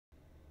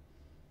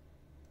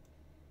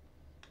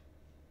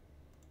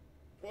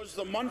'Twas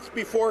the month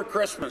before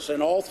Christmas,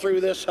 and all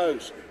through this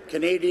house,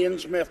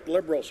 Canadians miffed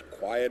Liberals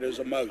quiet as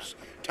a mouse.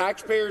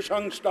 Taxpayers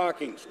hung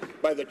stockings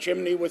by the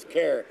chimney with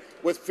care,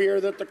 with fear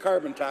that the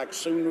carbon tax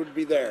soon would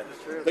be there.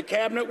 The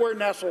cabinet were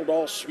nestled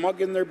all smug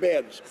in their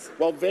beds,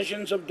 while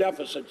visions of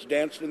deficits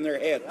danced in their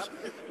heads.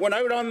 When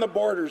out on the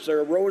borders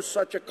there arose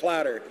such a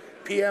clatter,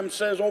 PM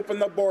says, open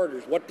the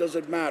borders, what does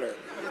it matter?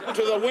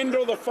 To the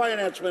window the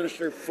finance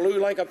minister flew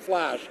like a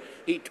flash.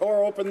 He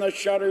tore open the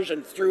shutters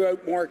and threw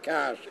out more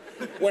cash.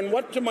 When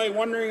what to my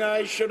wondering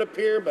eyes should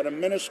appear but a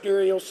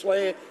ministerial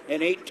sleigh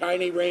and 8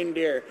 tiny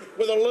reindeer,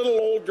 with a little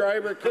old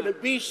driver, could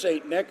it be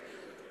St. Nick?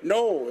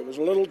 No, it was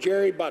little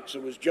Jerry Butts,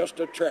 it was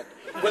just a trick.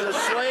 With a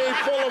sleigh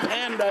full of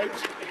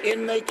handouts,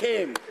 in they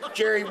came.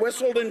 Jerry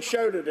whistled and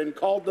shouted and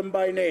called them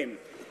by name.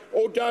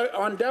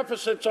 On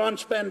deficits, on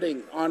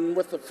spending, on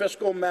with the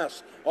fiscal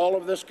mess, all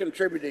of this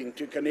contributing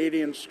to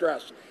Canadian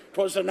stress.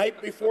 'Twas the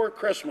night before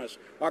Christmas,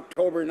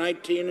 October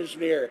 19 is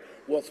near.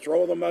 We'll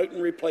throw them out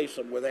and replace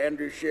them with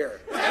Andrew Scheer.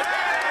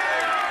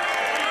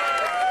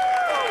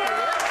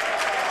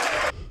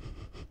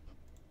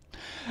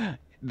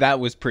 That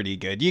was pretty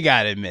good. You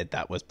gotta admit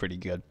that was pretty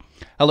good.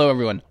 Hello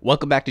everyone,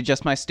 welcome back to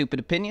Just My Stupid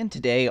Opinion,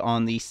 today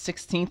on the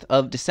 16th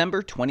of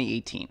December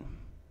 2018.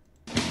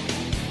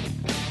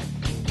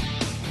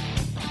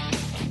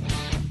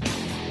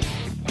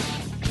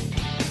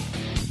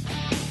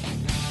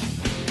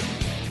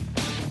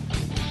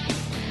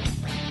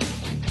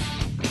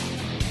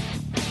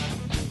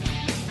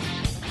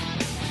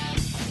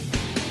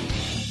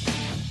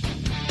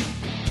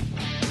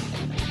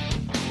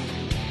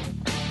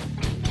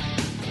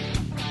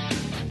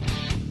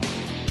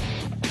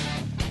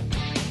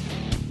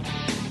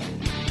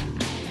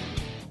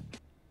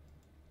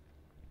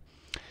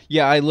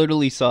 Yeah, I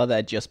literally saw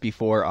that just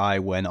before I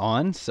went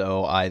on,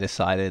 so I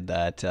decided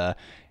that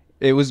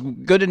it was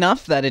good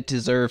enough that it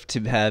deserved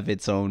to have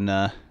its own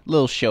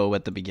little show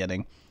at the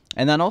beginning.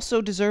 And that also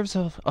deserves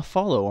a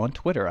follow on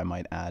Twitter, I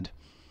might add.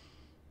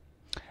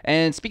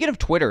 And speaking of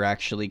Twitter,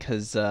 actually,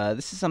 because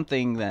this is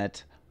something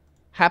that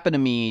happened to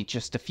me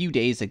just a few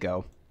days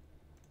ago.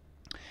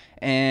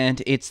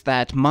 And it's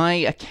that my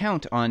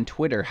account on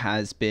Twitter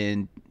has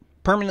been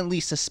permanently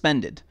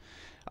suspended.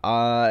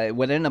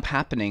 What ended up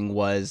happening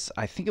was,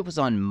 I think it was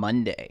on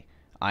Monday,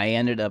 I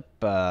ended up,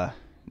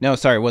 no,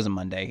 sorry, it wasn't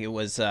Monday, it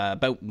was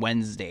about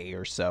Wednesday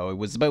or so, it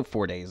was about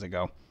 4 days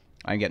ago.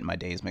 I'm getting my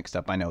days mixed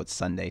up, I know it's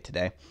Sunday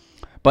today.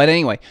 But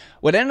anyway,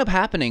 what ended up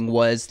happening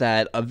was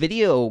that a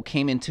video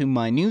came into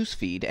my news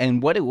feed,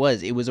 and what it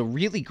was a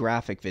really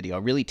graphic video,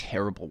 a really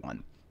terrible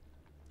one.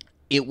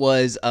 It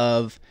was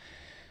of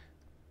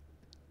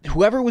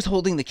whoever was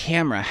holding the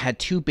camera had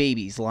 2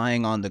 babies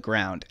lying on the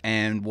ground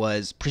and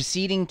was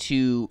proceeding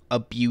to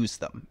abuse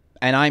them.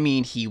 And I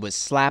mean, he was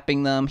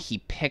slapping them, he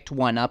picked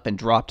one up and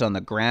dropped on the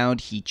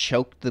ground, he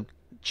choked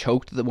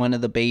one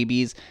of the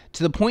babies,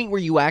 to the point where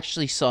you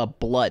actually saw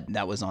blood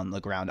that was on the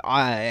ground.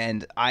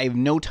 And I have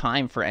no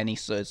time for any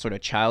sort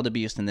of child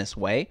abuse in this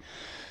way.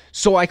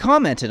 So I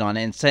commented on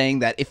it and saying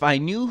that if I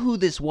knew who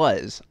this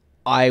was,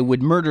 I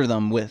would murder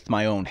them with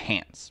my own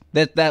hands.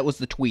 That was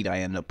the tweet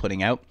I ended up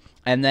putting out.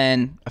 And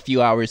then a few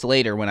hours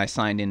later, when I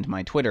signed into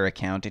my Twitter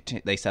account,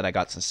 they said I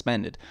got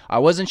suspended. I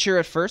wasn't sure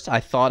at first. I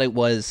thought it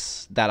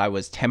was that I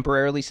was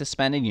temporarily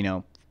suspended,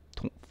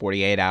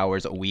 48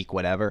 hours, a week,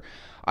 whatever.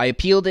 I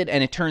appealed it,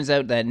 and it turns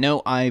out that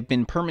no, I've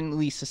been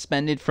permanently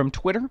suspended from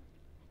Twitter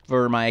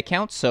for my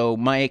account. So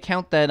my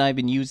account that I've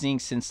been using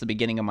since the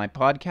beginning of my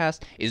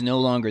podcast is no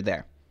longer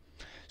there.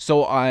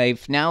 So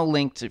I've now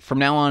linked, from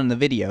now on in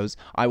the videos,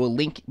 I will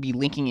be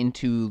linking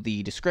into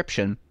the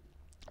description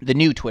the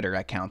new Twitter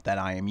account that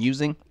I am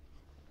using,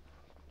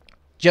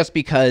 just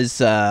because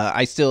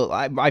I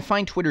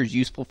find Twitter is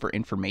useful for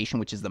information,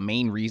 which is the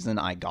main reason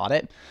I got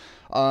it.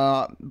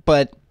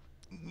 But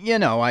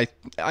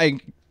I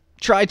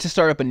tried to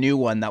start up a new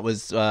one that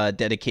was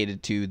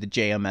dedicated to the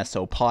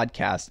JMSO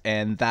podcast,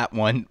 and that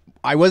one,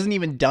 I wasn't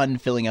even done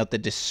filling out the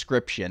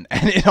description,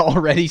 and it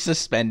already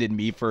suspended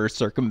me for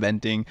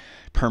circumventing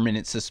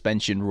permanent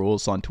suspension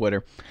rules on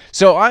Twitter.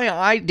 So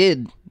I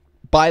did,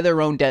 by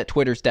their own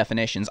Twitter's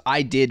definitions,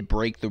 I did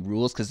break the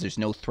rules because there's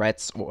no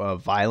threats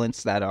of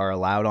violence that are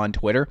allowed on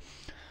Twitter.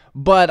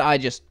 But I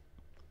just,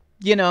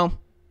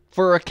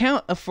 for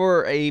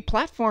a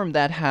platform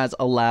that has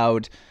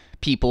allowed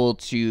people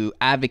to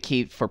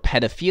advocate for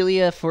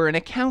pedophilia, for an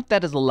account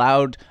that has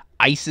allowed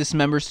ISIS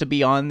members to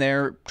be on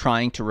there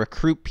trying to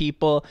recruit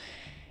people,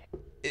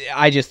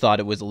 I just thought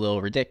it was a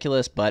little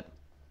ridiculous. But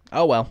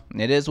oh well,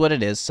 it is what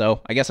it is.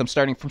 So I guess I'm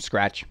starting from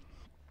scratch.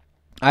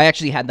 I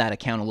actually had that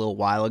account a little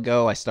while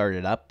ago. I started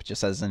it up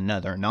just as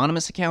another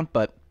anonymous account,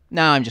 but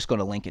now I'm just going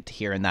to link it to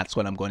here, and that's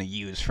what I'm going to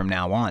use from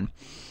now on.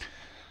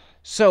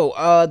 So,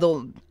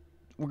 the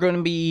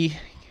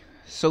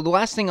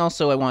last thing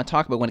also I want to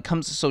talk about when it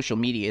comes to social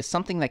media is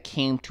something that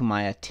came to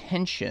my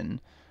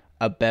attention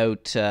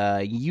about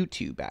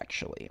YouTube,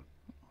 actually.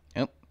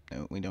 Oh,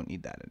 no, we don't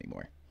need that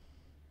anymore.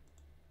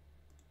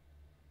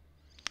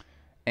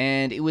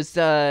 And it was,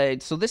 so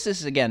this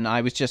is, again, I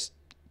was just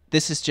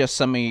this is just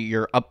some of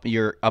your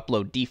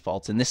upload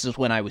defaults, and this is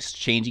when I was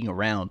changing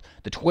around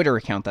the Twitter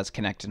account that's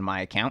connected to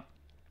my account.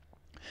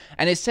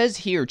 And it says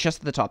here, just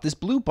at the top, this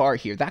blue bar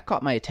here, that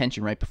caught my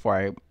attention right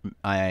before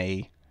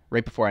I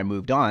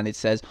moved on. It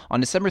says, on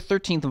December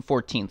 13th and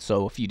 14th,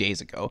 so a few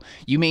days ago,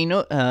 you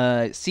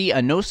may see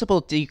a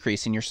noticeable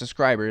decrease in your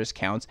subscribers'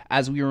 counts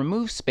as we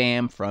remove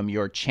spam from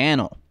your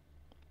channel.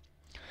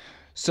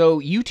 So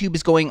YouTube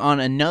is going on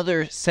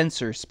another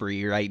censor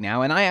spree right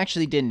now, and I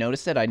actually did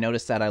notice it. I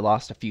noticed that I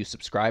lost a few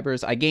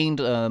subscribers. I gained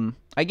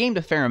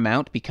a fair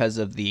amount because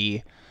of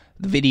the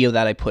video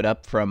that I put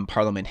up from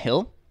Parliament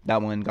Hill.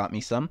 That one got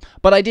me some.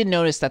 But I did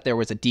notice that there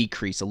was a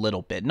decrease a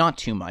little bit. Not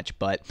too much,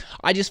 but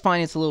I just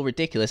find it's a little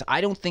ridiculous.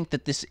 I don't think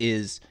that this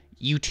is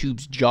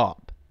YouTube's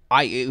job.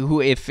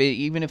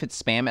 Even if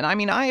it's spam, and I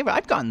mean,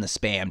 I've gotten the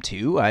spam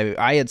too.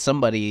 I had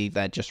somebody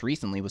that just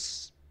recently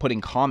was putting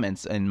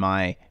comments in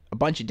a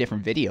bunch of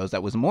different videos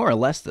that was more or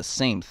less the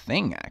same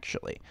thing,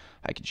 actually.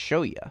 I could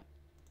show you.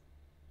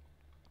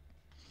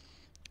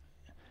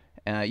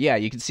 Yeah,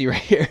 you can see right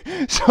here.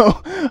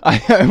 So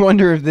I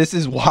wonder if this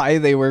is why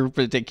they were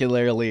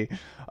particularly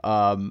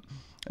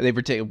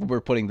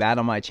were putting that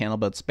on my channel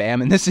about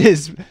spam, and this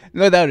is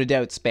without a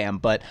doubt spam,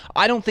 but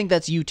I don't think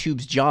that's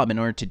YouTube's job in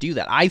order to do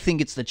that. I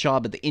think it's the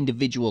job of the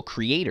individual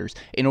creators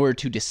in order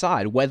to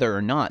decide whether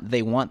or not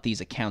they want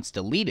these accounts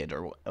deleted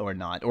or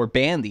not, or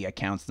ban the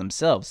accounts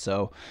themselves.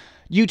 So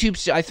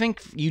I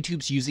think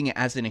YouTube's using it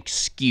as an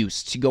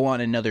excuse to go on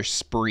another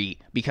spree,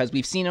 because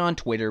we've seen it on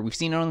Twitter, we've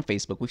seen it on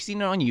Facebook, we've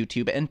seen it on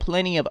YouTube, and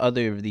plenty of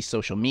other of these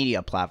social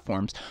media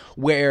platforms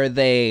where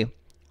they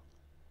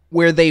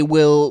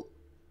will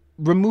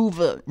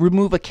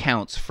remove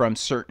accounts from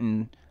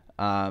certain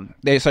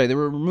they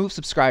will remove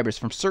subscribers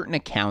from certain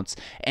accounts,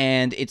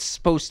 and it's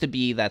supposed to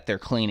be that they're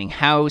cleaning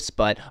house,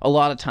 but a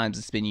lot of times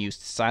it's been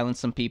used to silence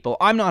some people.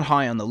 I'm not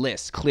high on the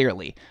list,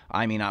 clearly.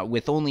 I mean,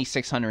 with only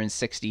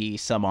 660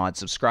 some odd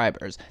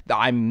subscribers,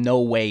 I'm no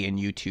way in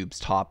YouTube's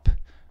top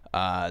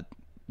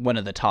one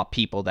of the top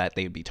people that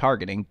they'd be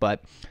targeting,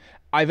 but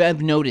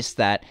I've noticed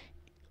that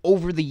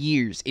over the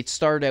years, it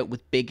started out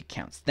with big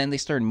accounts. Then they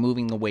started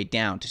moving the way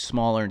down to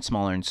smaller and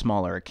smaller and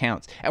smaller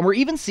accounts. And we're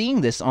even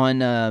seeing this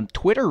on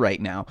Twitter right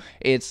now.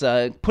 It's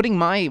putting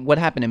what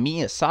happened to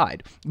me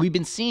aside. We've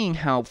been seeing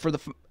how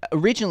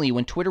originally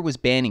when Twitter was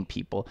banning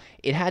people,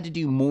 it had to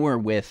do more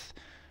with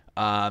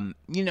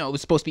it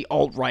was supposed to be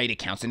alt-right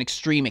accounts and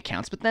extreme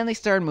accounts, but then they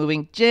started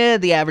moving,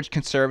 the average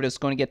conservative is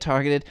going to get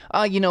targeted.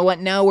 You know what,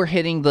 now we're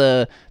hitting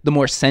the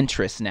more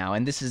centrists now,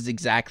 and this is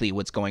exactly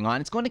what's going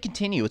on. It's going to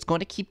continue. It's going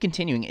to keep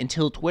continuing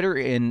until Twitter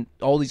and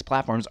all these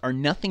platforms are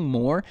nothing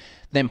more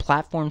than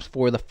platforms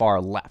for the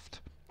far left.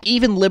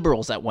 Even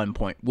liberals at one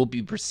point will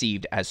be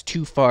perceived as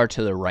too far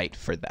to the right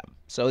for them.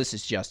 So this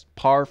is just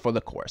par for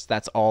the course.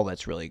 That's all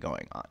that's really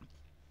going on.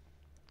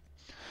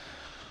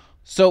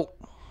 So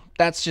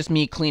that's just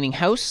me cleaning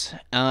house.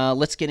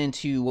 Let's get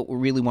into what we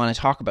really want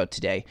to talk about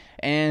today.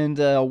 And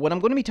what I'm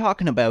going to be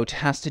talking about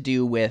has to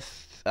do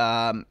with,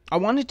 I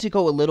wanted to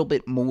go a little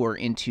bit more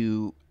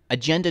into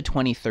Agenda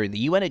 2030, the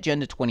UN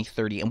Agenda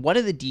 2030, and what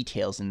are the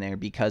details in there,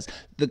 because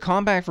the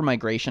Compact for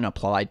Migration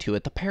applied to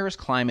it, the Paris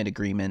Climate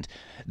Agreement,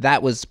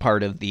 that was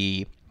part of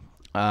the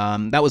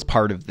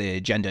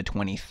Agenda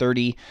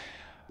 2030.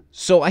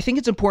 So I think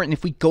it's important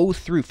if we go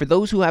through, for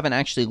those who haven't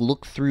actually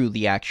looked through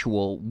the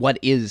actual what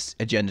is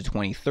Agenda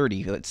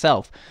 2030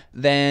 itself,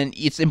 then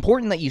it's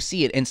important that you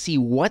see it and see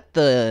what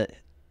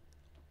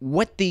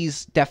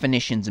these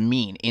definitions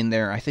mean in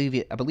their, I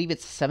believe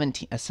it's a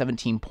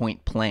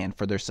 17-point plan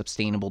for their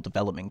sustainable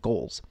development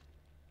goals.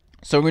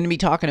 So we're going to be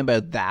talking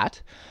about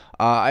that.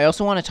 I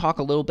also want to talk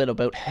a little bit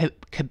about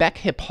Quebec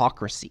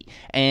hypocrisy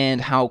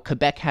and how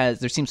Quebec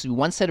there seems to be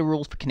one set of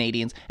rules for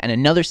Canadians and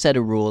another set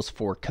of rules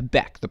for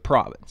Quebec, the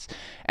province.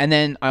 And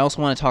then I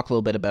also want to talk a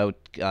little bit about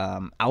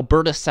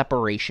Alberta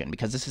Separation,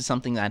 because this is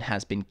something that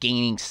has been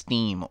gaining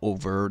steam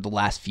over the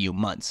last few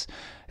months,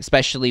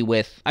 especially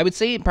with, I would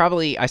say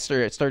probably I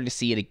started to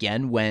see it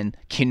again when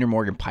Kinder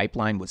Morgan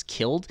Pipeline was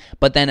killed,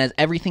 but then as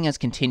everything has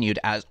continued,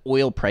 as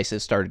oil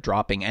prices started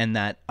dropping, and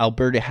that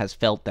Alberta has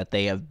felt that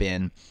they have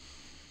been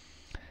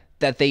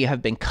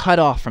cut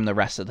off from the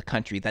rest of the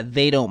country, that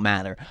they don't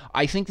matter.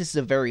 I think this is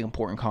a very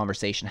important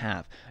conversation to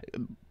have.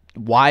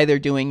 Why they're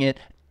doing it,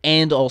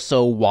 and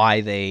also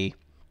why they're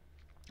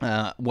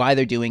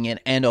doing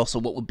it, and also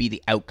what would be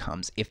the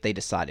outcomes if they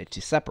decided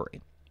to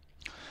separate.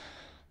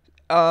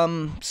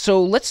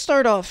 So let's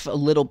start off a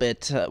little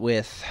bit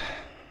with,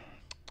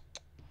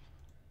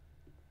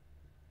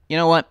 you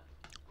know what?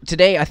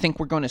 Today I think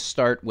we're going to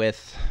start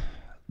with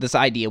this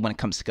idea when it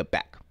comes to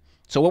Quebec.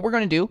 So what we're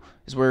going to do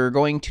is we're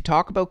going to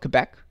talk about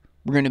Quebec.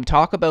 We're going to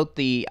talk about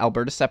the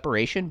Alberta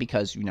Separation,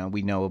 because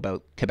we know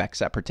about Quebec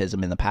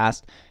separatism in the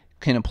past,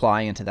 can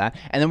apply into that.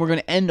 And then we're going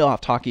to end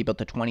off talking about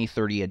the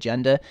 2030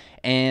 agenda.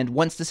 And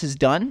once this is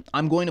done,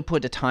 I'm going to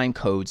put the time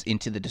codes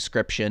into the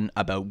description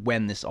about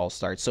when this all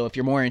starts. So if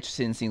you're more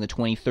interested in seeing the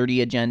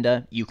 2030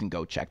 agenda, you can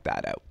go check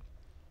that out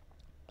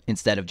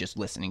instead of just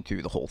listening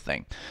through the whole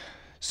thing.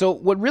 So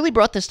what really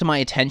brought this to my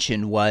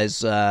attention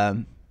was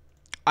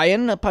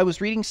I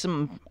was reading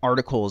some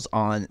articles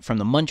from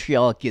the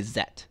Montreal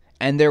Gazette,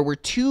 and there were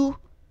two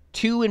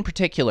in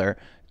particular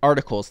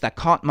articles that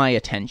caught my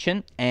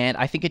attention, and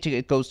I think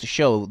it goes to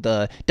show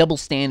the double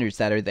standards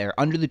that are there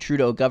under the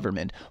Trudeau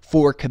government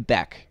for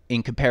Quebec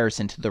in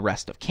comparison to the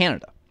rest of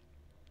Canada.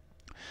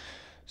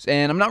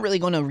 And I'm not really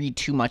going to read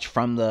too much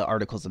from the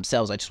articles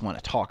themselves, I just want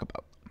to talk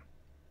about them.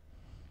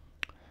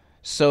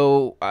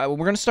 So we're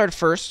going to start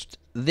first.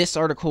 This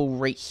article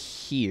right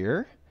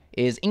here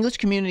is English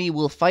community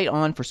will fight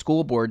on for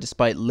school board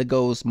despite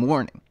Legault's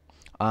warning.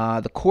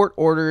 The court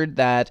ordered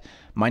that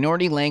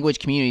minority language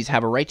communities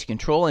have a right to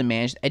control and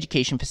manage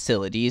education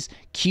facilities,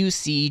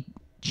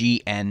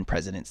 QCGN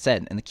president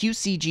said. And the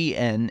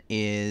QCGN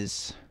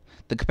is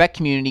the Quebec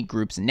Community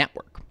Groups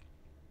Network.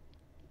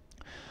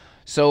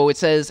 So it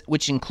says,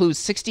 which includes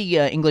 60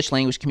 English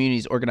language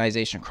communities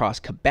organization across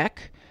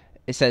Quebec.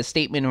 It says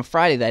statement on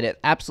Friday that it had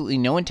absolutely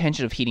no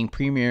intention of heeding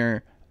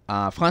Premier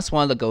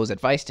François Legault's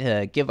advice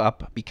to give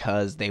up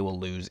because they will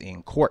lose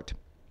in court.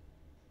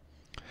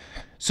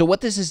 So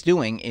what this is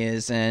doing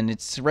is, and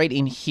it's right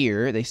in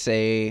here, they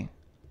say,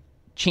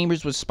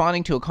 Chambers was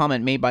responding to a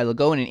comment made by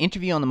Legault in an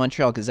interview on the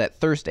Montreal Gazette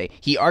Thursday.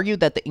 He argued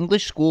that the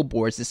English school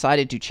boards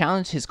decided to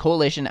challenge his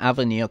Coalition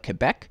Avenir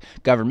Quebec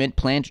government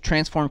plan to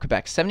transform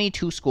Quebec's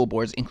 72 school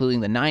boards,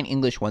 including the 9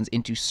 English ones,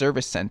 into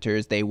service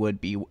centers. They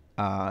would be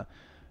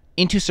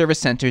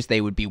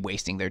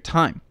wasting their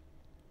time.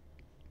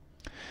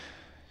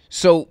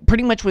 So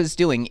pretty much what it's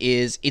doing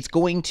is it's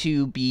going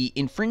to be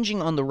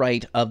infringing on the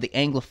right of the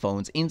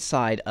Anglophones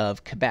inside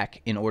of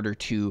Quebec in order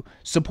to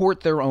support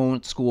their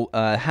own school,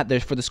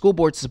 for the school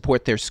board to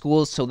support their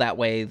schools, so that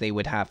way they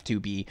would have to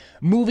be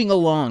moving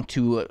along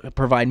to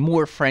provide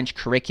more French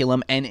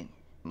curriculum and,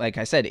 like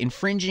I said,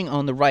 infringing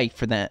on the right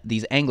for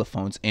these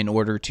Anglophones in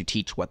order to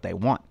teach what they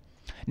want.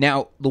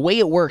 Now, the way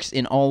it works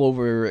in all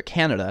over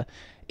Canada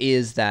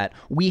is that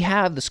we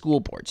have the school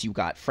boards. You've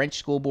got French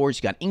school boards,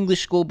 you got English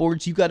school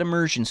boards, you got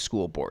immersion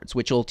school boards,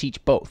 which will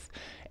teach both.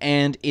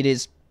 And it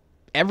is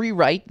every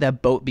right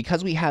that both,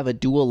 because we have a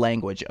dual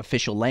language,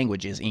 official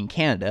languages in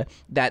Canada,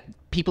 that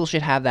people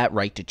should have that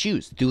right to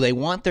choose. Do they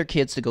want their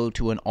kids to go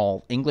to an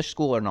all-English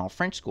school or an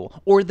all-French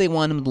school, or do they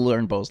want them to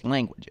learn both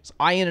languages?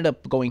 I ended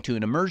up going to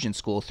an immersion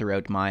school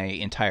throughout my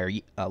entire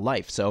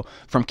life. So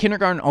from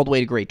kindergarten all the way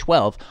to grade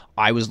 12,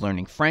 I was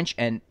learning French,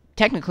 and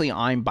technically,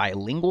 I'm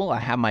bilingual. I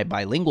have my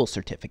bilingual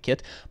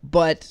certificate,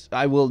 but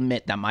I will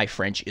admit that my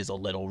French is a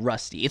little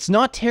rusty. It's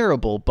not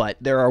terrible, but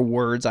there are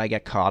words I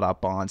get caught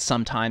up on.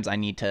 Sometimes I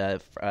need to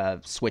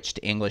switch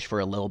to English for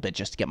a little bit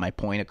just to get my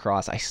point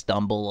across. I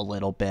stumble a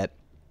little bit.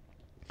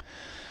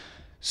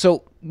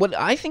 So what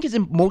I think is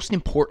most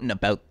important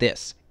about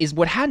this is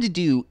what had to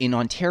do in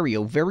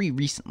Ontario very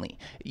recently.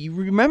 You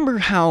remember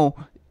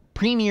how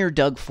Premier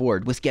Doug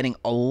Ford was getting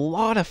a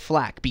lot of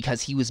flack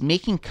because he was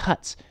making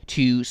cuts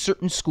to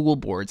certain school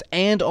boards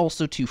and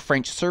also to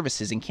French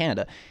services in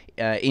Canada,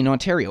 in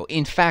Ontario.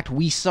 In fact,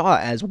 we saw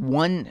as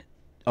one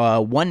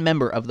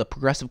member of the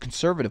Progressive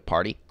Conservative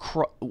Party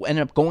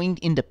ended up going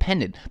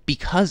independent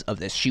because of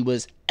this. She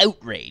was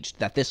outraged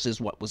that this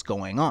is what was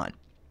going on.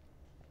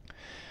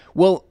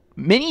 Well,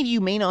 many of you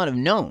may not have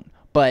known,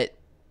 but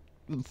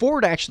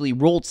Ford actually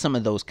rolled some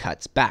of those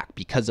cuts back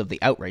because of the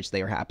outrage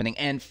they were happening,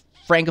 and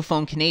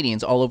Francophone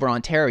Canadians all over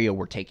Ontario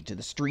were taken to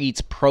the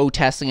streets,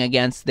 protesting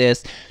against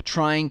this,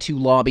 trying to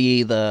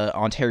lobby the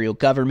Ontario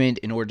government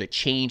in order to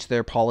change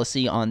their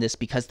policy on this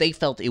because they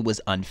felt it was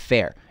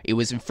unfair. It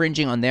was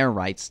infringing on their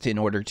rights in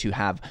order to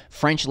have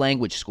French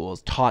language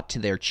schools taught to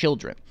their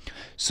children.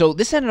 So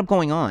this ended up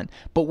going on,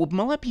 but what a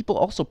lot of people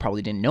also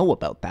probably didn't know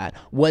about that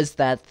was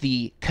that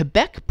the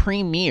Quebec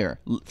Premier,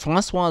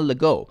 François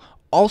Legault,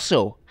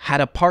 also had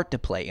a part to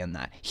play in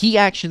that. He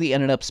actually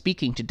ended up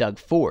speaking to Doug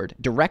Ford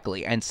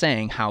directly and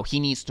saying how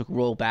he needs to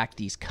roll back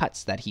these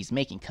cuts that he's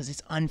making because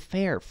it's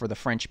unfair for the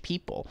French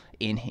people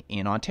in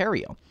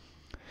Ontario.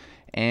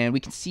 And we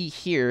can see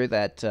here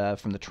that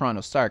from the Toronto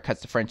Star,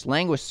 cuts to French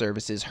language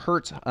services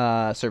hurts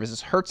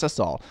us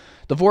all.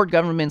 The Ford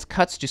government's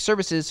cuts to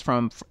services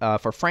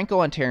for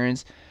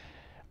Franco-Ontarians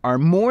are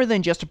more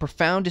than just a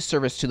profound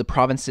disservice to the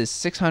province's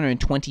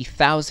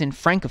 620,000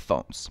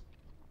 Francophones.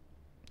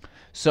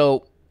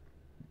 So,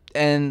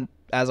 and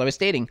as I was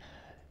stating,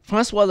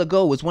 François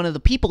Legault was one of the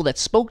people that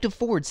spoke to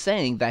Ford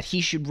saying that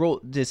he should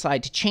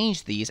decide to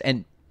change these,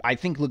 and I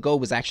think Legault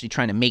was actually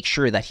trying to make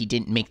sure that he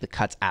didn't make the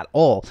cuts at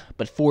all,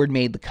 but Ford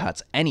made the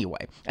cuts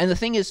anyway. And the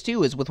thing is,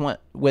 too, is with what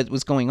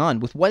is going on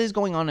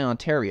in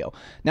Ontario.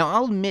 Now,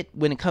 I'll admit,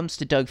 when it comes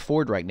to Doug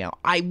Ford right now,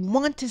 I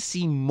want to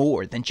see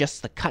more than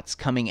just the cuts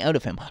coming out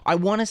of him. I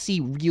want to see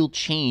real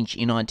change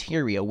in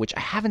Ontario, which I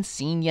haven't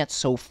seen yet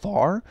so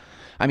far.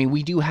 I mean,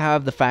 we do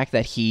have the fact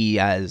that he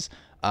has,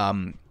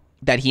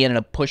 that he ended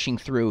up pushing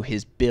through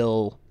his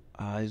bill.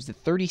 Was it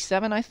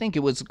 37, I think?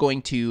 It was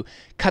going to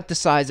cut the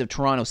size of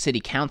Toronto City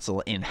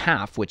Council in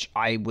half, which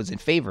I was in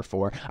favor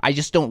for. I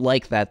just don't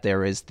like that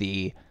there is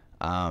the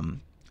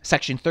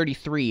Section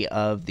 33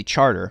 of the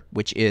Charter,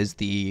 which is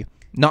the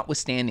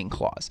notwithstanding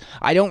clause.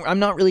 I'm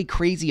not really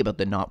crazy about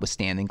the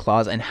notwithstanding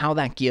clause and how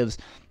that gives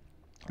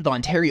the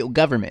Ontario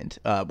government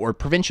or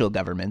provincial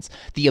governments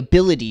the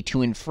ability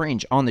to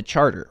infringe on the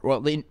charter.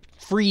 Well, they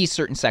freeze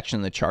certain sections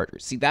of the charter.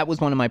 See, that was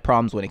one of my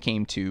problems when it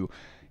came to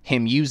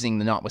him using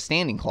the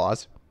notwithstanding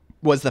clause,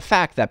 was the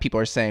fact that people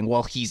are saying,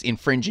 well, he's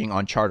infringing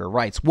on charter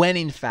rights, when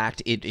in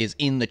fact it is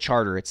in the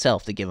charter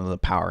itself to give him the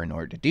power in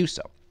order to do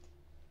so.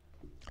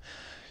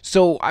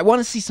 So I want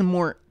to see some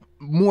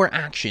more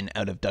action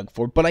out of Doug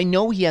Ford, but I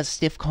know he has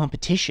stiff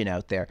competition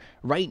out there.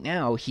 Right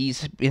now,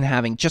 he's been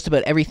having just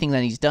about everything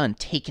that he's done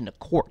taken to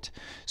court.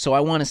 So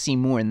I want to see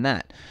more in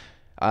that.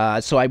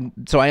 So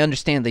I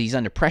understand that he's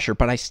under pressure,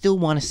 but I still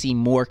want to see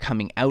more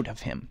coming out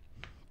of him.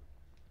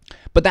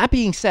 But that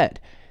being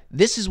said,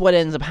 this is what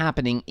ended up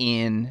happening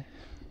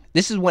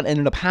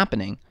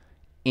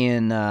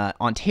in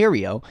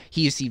Ontario.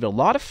 He received a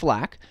lot of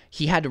flack.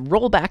 He had to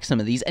roll back some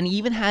of these, and he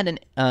even had an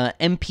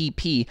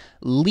MPP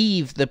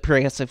leave the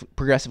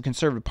Progressive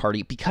Conservative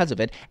Party because of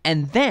it.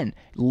 And then,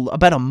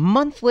 about a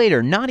month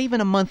later, not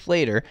even a month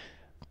later,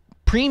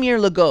 Premier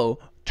Legault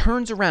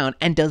turns around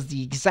and does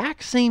the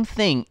exact same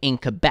thing in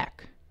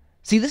Quebec.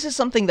 See, this is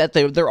something that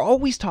they're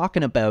always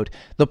talking about,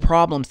 the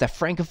problems that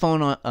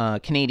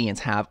Francophone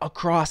Canadians have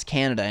across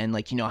Canada, and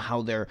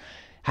how they're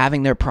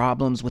having their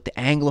problems with the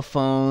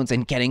Anglophones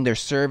and getting their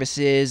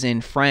services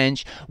in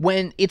French,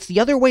 when it's the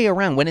other way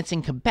around. When it's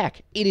in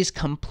Quebec, it is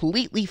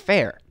completely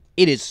fair.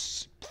 It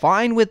is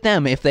fine with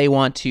them if they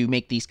want to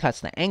make these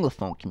cuts to the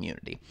Anglophone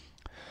community.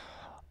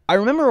 I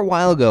remember a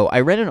while ago, I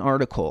read an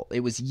article,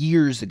 it was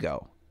years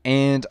ago,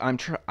 and I'm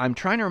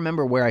trying to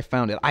remember where I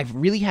found it. I've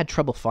really had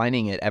trouble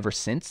finding it ever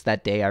since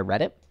that day I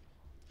read it.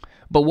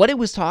 But what it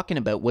was talking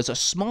about was a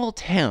small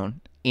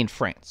town in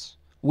France.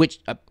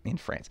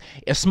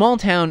 A small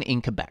town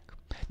in Quebec.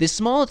 This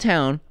small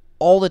town,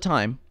 all the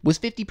time, was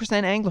 50%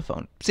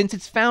 Anglophone. Since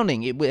its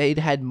founding, it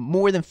had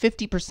more than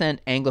 50%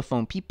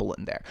 Anglophone people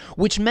in there,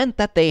 which meant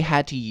that they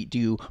had to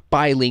do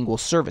bilingual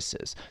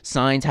services.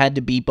 Signs had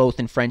to be both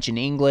in French and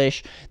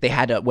English. They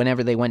had to,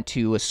 whenever they went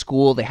to a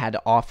school, they had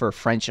to offer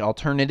French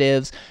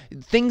alternatives.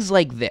 Things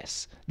like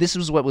this. This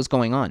was what was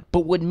going on.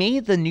 But what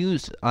made the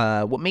news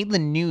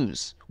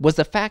was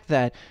the fact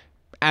that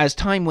as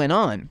time went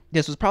on,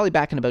 this was probably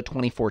back in about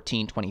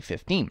 2014,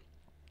 2015,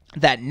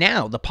 that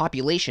now the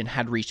population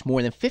had reached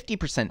more than 50%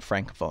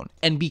 Francophone.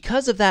 And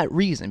because of that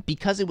reason,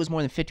 because it was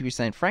more than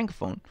 50%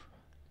 Francophone,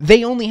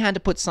 they only had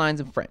to put signs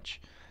in French.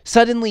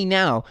 Suddenly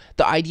now,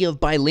 the idea of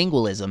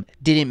bilingualism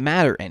didn't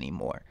matter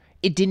anymore.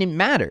 It didn't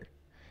matter.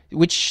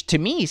 Which to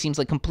me seems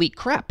like complete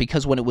crap,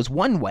 because when it was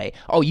one way,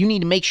 oh, you need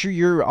to make sure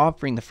you're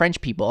offering the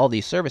French people all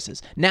these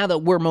services. Now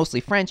that we're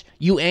mostly French,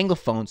 you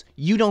Anglophones,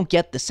 you don't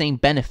get the same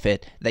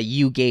benefit that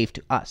you gave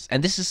to us.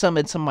 And this is some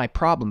of my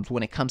problems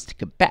when it comes to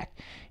Quebec,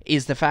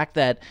 is the fact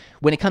that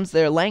when it comes to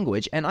their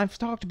language, and I've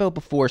talked about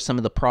before some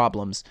of the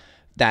problems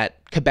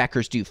that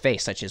Quebecers do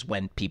face, such as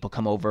when people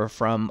come over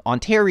from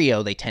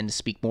Ontario, they tend to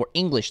speak more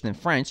English than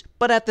French,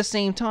 but at the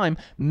same time,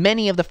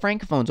 many of the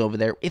Francophones over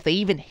there, if they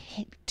even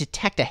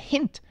detect a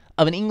hint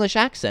of an English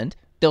accent,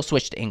 they'll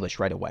switch to English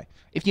right away.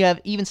 If you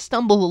have even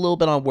stumbled a little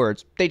bit on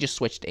words, they just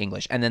switch to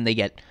English, and then they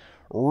get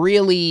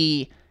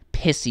really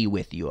pissy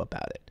with you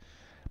about it.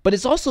 But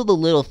it's also the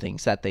little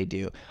things that they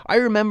do. I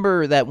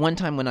remember that one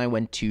time when I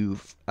went to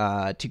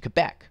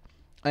Quebec,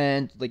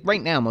 and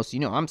right now, most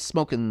I'm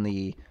smoking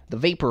the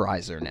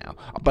vaporizer now.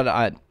 But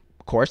of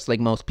course, like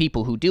most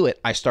people who do it,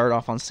 I started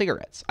off on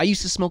cigarettes. I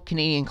used to smoke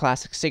Canadian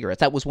Classic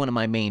cigarettes. That was one of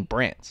my main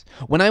brands.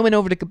 When I went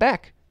over to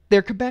Quebec,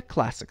 they're Quebec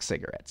Classic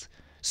cigarettes.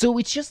 So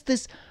it's just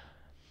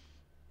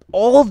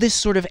all this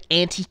sort of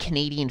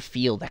anti-Canadian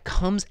feel that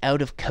comes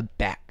out of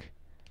Quebec.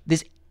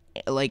 This,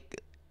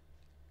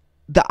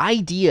 the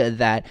idea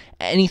that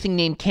anything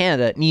named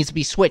Canada needs to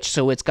be switched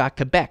so it's got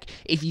Quebec.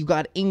 If you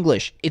got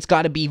English, it's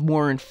got to be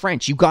more in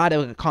French. You got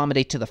to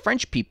accommodate to the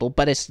French people,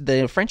 but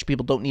the French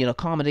people don't need to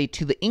accommodate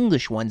to the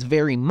English ones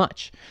very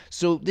much.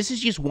 So this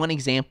is just one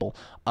example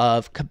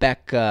of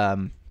Quebec,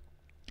 the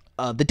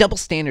double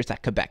standards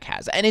that Quebec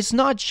has. And it's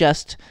not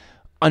just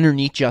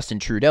underneath Justin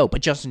Trudeau,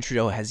 but Justin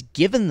Trudeau has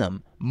given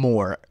them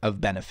more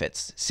of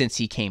benefits since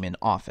he came in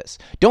office.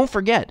 Don't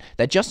forget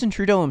that Justin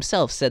Trudeau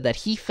himself said that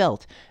he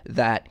felt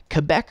that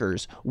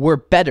Quebecers were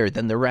better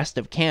than the rest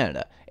of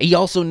Canada. He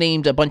also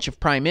named a bunch of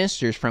prime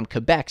ministers from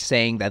Quebec,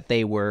 saying that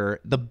they were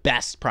the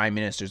best prime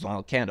ministers in all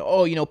of Canada.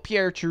 Oh,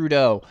 Pierre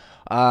Trudeau,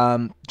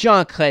 Jean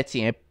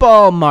Chrétien,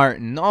 Paul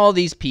Martin, all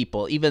these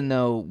people, even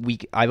though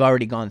I've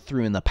already gone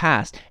through in the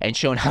past and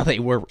shown how they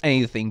were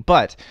anything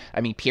but. I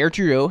mean, Pierre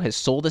Trudeau has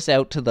sold us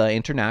out to the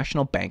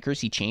international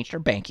bankers. He changed our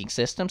banking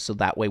system, so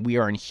that way we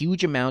are in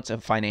huge amounts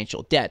of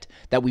financial debt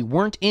that we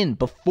weren't in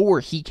before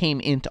he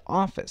came into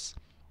office.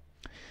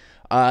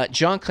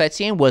 Jean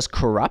Chrétien was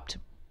corrupt.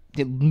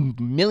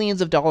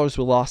 Millions of dollars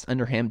were lost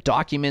under him.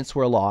 Documents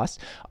were lost.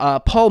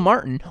 Paul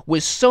Martin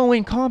was so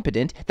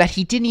incompetent that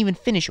he didn't even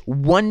finish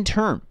one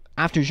term.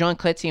 After Jean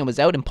Chrétien was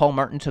out and Paul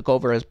Martin took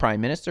over as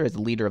prime minister, as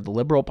the leader of the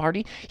Liberal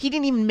Party, he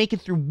didn't even make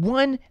it through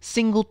one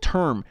single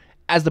term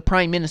as the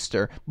prime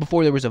minister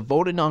before there was a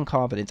vote of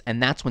non-confidence,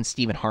 and that's when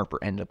Stephen Harper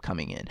ended up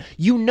coming in.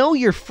 You know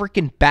you're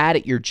freaking bad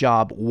at your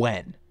job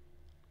when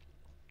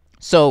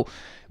So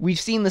we've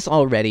seen this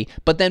already,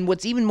 but then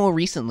what's even more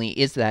recently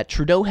is that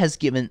Trudeau has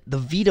given the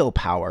veto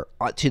power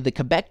to the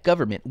Quebec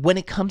government when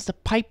it comes to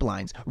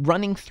pipelines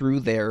running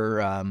through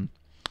their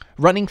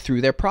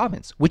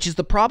province, which is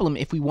the problem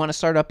if we want to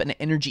start up an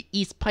Energy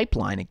East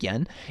pipeline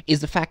again,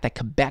 is the fact that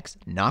Quebec's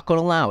not going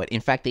to allow it.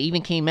 In fact, they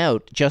even came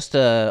out just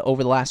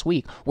over the last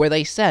week where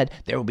they said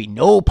there will be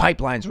no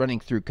pipelines running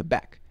through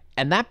Quebec.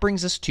 And that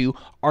brings us to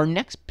our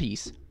next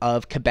piece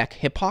of Quebec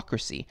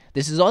hypocrisy.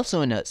 This is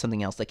also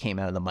something else that came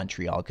out of the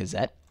Montreal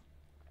Gazette.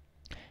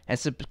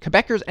 As the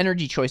Quebecers'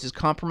 energy choices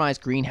compromise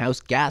greenhouse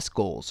gas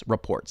goals,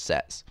 report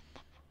says.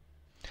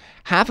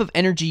 Half of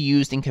energy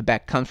used in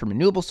Quebec comes from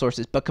renewable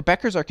sources, but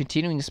Quebecers are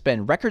continuing to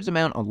spend records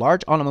amount on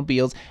large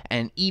automobiles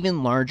and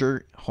even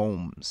larger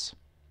homes.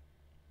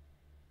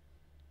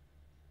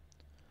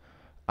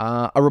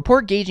 A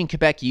report gauging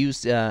Quebec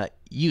use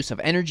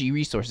of energy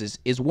resources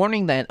is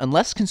warning that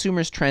unless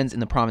consumers' trends in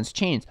the province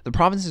change, the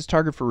province's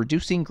target for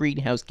reducing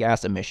greenhouse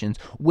gas emissions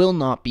will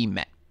not be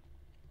met.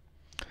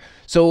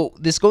 So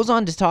this goes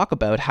on to talk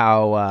about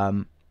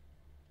how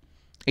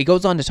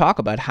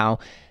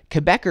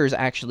Quebecers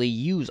actually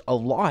use a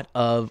lot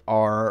of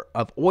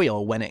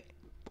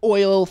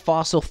oil,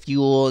 fossil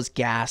fuels,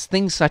 gas,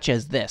 things such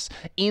as this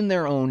in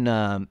their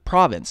own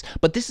province.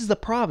 But this is the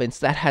province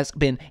that has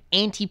been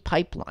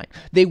anti-pipeline.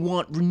 They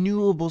want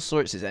renewable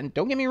sources. And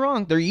don't get me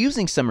wrong, they're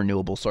using some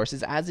renewable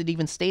sources. As it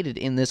even stated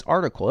in this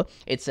article,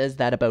 it says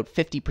that about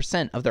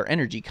 50% of their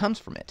energy comes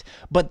from it.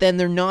 But then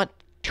they're not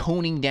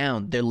toning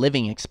down their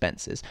living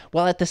expenses.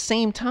 While at the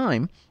same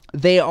time,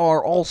 they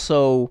are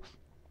also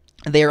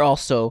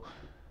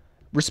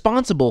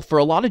responsible for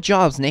a lot of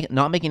jobs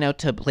not making out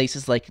to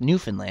places like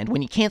Newfoundland.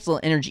 When you cancel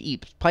Energy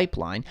East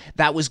pipeline,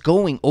 that was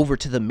going over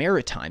to the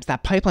Maritimes.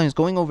 That pipeline is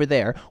going over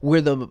there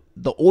where the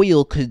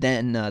oil could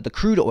then, the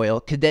crude oil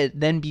could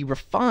then be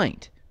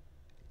refined.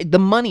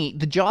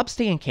 The jobs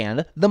stay in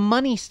Canada, the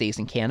money stays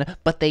in Canada,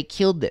 but they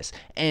killed this.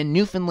 And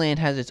Newfoundland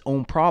has its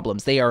own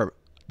problems.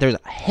 There's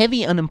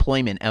heavy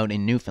unemployment out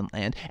in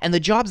Newfoundland, and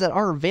the jobs that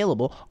are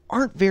available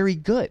aren't very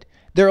good.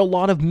 There are a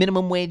lot of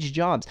minimum wage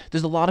jobs.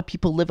 There's a lot of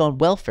people live on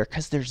welfare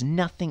because there's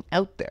nothing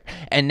out there.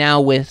 And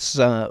now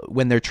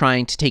when they're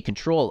trying to take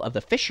control of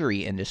the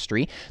fishery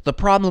industry, the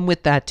problem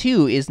with that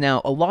too is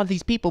now a lot of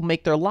these people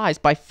make their lives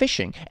by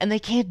fishing, and they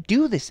can't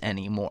do this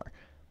anymore.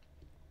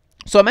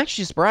 So I'm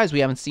actually surprised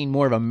we haven't seen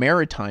more of a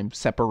maritime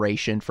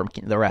separation from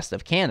the rest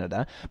of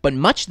Canada, but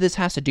much of this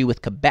has to do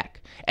with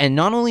Quebec. And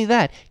not only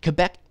that,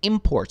 Quebec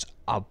imports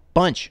a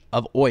bunch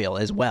of oil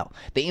as well.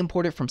 They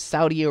import it from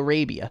Saudi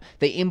Arabia.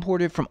 They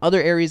import it from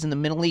other areas in the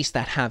Middle East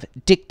that have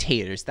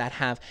dictators, that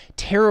have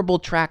terrible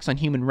tracks on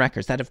human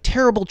records, that have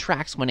terrible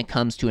tracks when it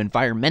comes to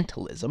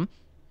environmentalism.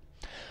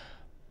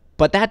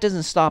 But that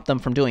doesn't stop them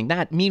from doing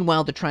that.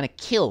 Meanwhile, they're trying to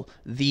kill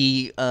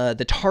the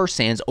tar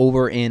sands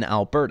over in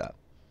Alberta.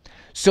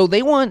 So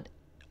they want,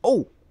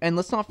 and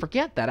let's not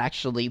forget that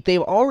actually they've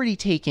already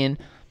taken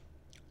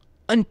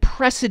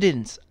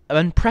unprecedented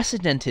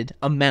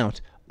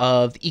amount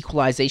of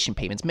equalization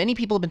payments. Many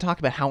people have been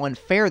talking about how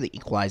unfair the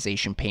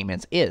equalization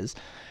payments is,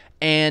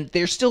 and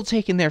they're still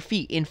taking their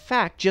fee. In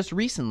fact, just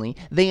recently,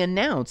 they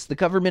announced, the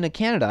government of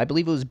Canada, I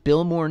believe it was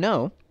Bill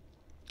Morneau,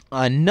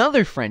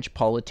 another French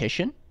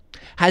politician,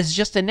 has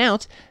just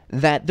announced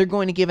that they're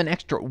going to give an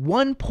extra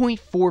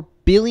 $1.4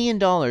 billion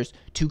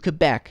to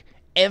Quebec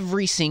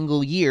every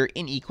single year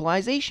in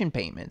equalization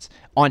payments.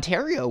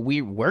 Ontario,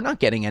 we're not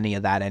getting any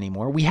of that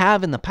anymore. We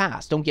have in the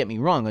past. Don't get me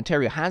wrong.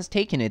 Ontario has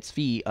taken its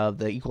fee of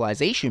the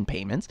equalization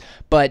payments,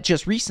 but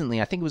just recently,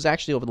 I think it was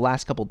actually over the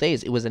last couple of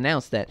days, it was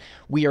announced that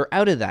we are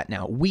out of that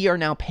now. We are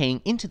now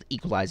paying into the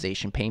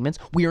equalization payments.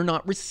 We are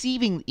not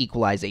receiving the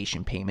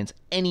equalization payments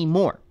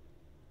anymore.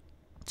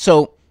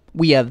 So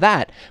we have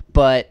that,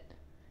 but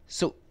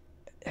so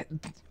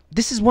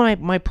this is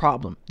my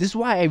problem. This is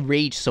why I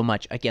rage so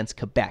much against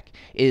Quebec,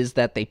 is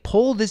that they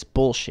pull this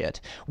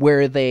bullshit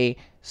where they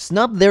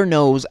snub their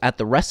nose at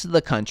the rest of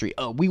the country.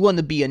 Oh, we want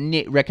to be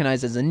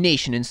recognized as a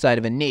nation inside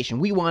of a nation.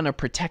 We want a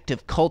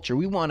protective culture.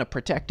 We want a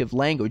protective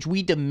language.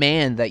 We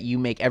demand that you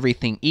make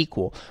everything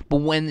equal. But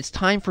when it's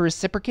time for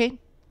reciprocate,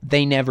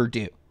 they never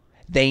do.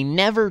 They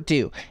never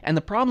do. And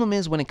the problem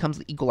is when it comes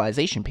to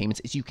equalization payments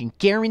is you can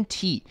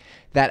guarantee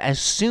that as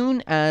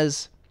soon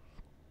as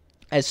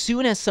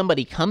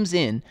somebody comes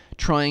in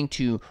trying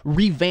to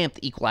revamp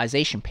the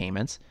equalization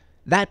payments,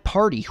 that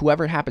party,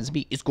 whoever it happens to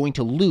be, is going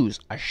to lose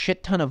a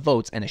shit ton of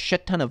votes and a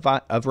shit ton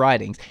of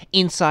ridings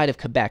inside of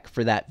Quebec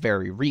for that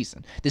very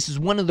reason. This is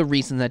one of the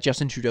reasons that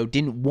Justin Trudeau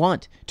didn't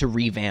want to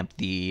revamp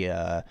the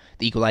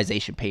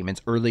equalization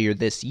payments earlier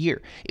this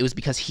year. It was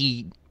because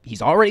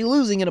he's already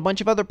losing in a bunch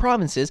of other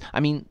provinces.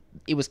 I mean,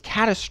 it was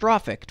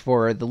catastrophic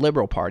for the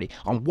Liberal Party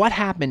on what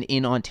happened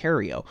in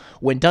Ontario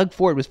when Doug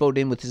Ford was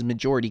voted in with his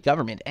majority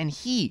government, and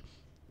he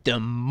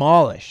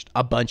demolished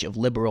a bunch of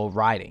Liberal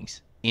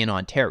ridings in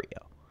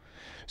Ontario.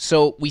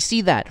 So we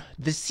see that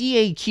the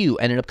CAQ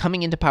ended up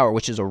coming into power,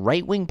 which is a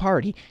right-wing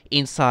party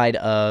inside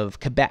of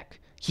Quebec.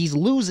 He's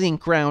losing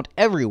ground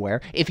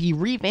everywhere. If he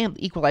revamped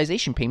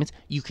equalization payments,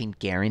 you can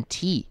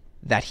guarantee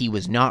that he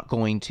was not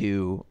going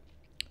to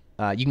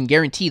you can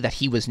guarantee that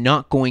he was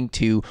not going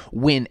to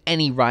win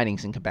any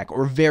ridings in Quebec,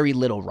 or very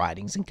little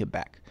ridings in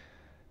Quebec.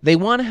 They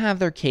want to have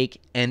their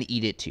cake and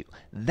eat it too.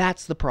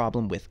 That's the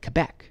problem with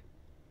Quebec.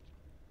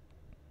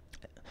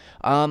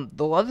 The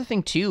other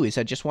thing, too, is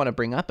I just want to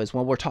bring up is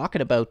when we're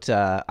talking about,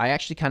 I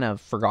actually kind of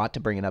forgot to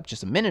bring it up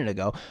just a minute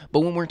ago,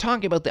 but when we're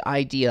talking about the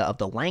idea of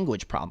the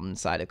language problem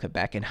inside of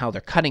Quebec and how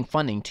they're cutting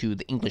funding to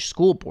the English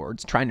school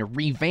boards, trying to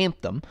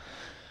revamp them,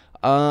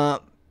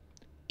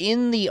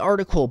 in the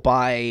article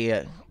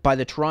by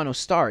the Toronto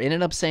Star, it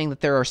ended up saying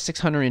that there are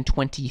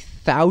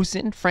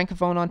 620,000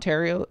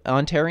 Francophone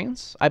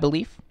Ontarians, I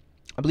believe.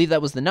 I believe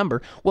that was the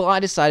number. Well,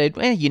 I decided,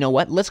 you know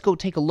what, let's go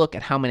take a look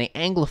at how many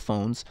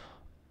Anglophones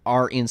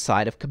are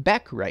inside of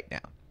Quebec right now.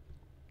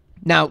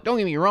 Now, don't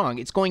get me wrong,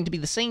 it's going to be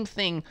the same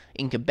thing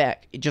in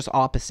Quebec, just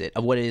opposite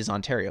of what it is in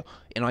Ontario.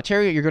 In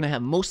Ontario, you're going to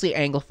have mostly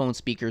Anglophone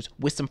speakers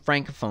with some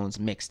Francophones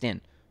mixed in.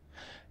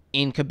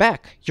 In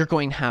Quebec, you're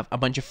going to have a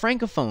bunch of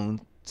Francophone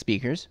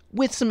speakers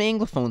with some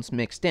Anglophones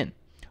mixed in.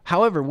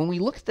 However, when we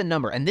look at the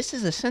number, and this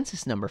is a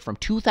census number from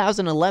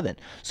 2011,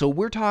 so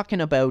we're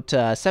talking about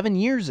 7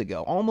 years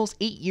ago, almost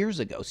 8 years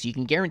ago, so you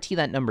can guarantee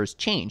that number's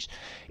changed.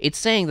 It's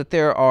saying that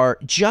there are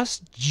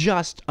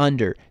just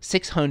under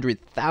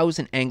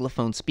 600,000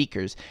 Anglophone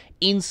speakers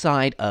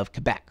inside of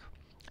Quebec.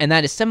 And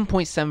that is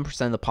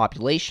 7.7% of the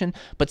population,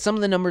 but some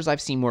of the numbers I've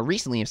seen more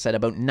recently have said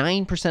about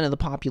 9% of the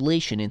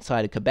population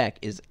inside of Quebec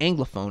is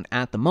Anglophone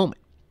at the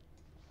moment.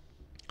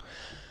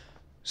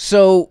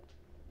 So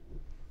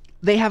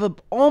they have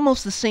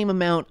almost the same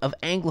amount of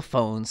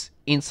Anglophones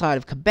inside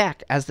of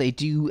Quebec as they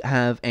do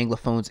have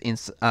Anglophones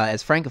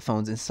as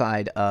Francophones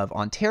inside of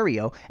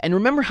Ontario. And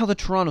remember how the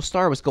Toronto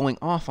Star was going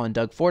off on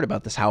Doug Ford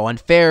about this, how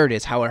unfair it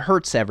is, how it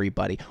hurts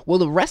everybody. Well,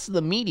 the rest of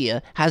the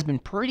media has been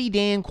pretty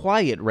damn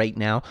quiet right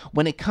now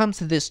when it comes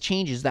to this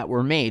changes that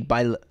were made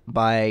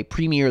by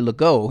Premier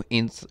Legault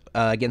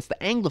against the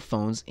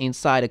Anglophones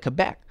inside of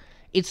Quebec.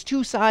 It's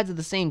two sides of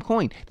the same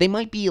coin. They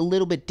might be a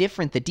little bit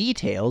different, the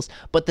details,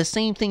 but the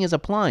same thing is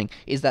applying,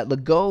 is that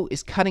Legault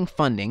is cutting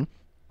funding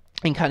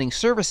and cutting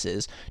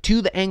services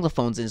to the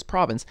Anglophones in his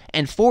province,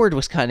 and Ford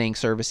was cutting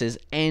services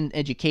and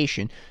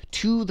education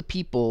to the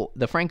people,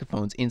 the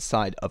Francophones,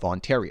 inside of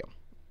Ontario.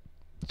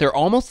 They're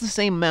almost the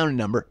same amount of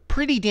number,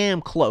 pretty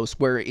damn close,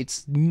 where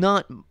it's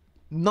not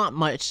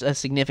much a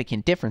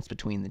significant difference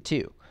between the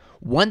two.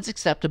 One's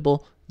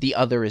acceptable, the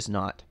other is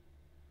not.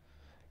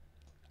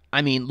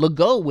 I mean,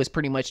 Legault was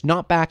pretty much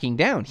not backing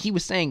down. He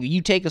was saying,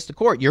 you take us to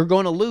court, you're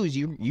going to lose.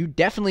 You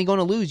definitely going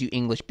to lose, you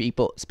English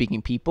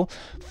speaking people.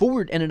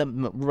 Ford ended up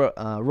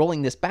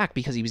rolling this back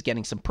because he was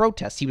getting some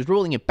protests. He was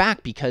rolling it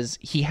back because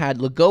he had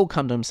Legault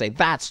come to him and say,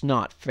 that's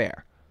not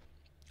fair.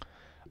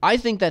 I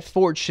think that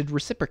Ford should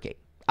reciprocate.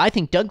 I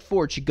think Doug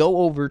Ford should go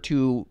over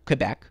to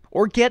Quebec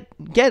or get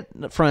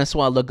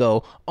Francois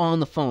Legault on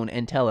the phone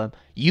and tell him,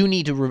 you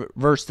need to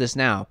reverse this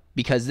now,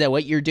 because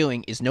what you're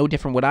doing is no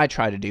different what I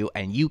try to do,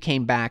 and you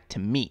came back to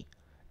me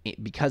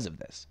because of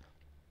this.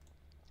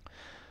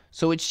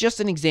 So it's just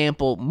an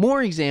example,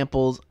 more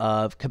examples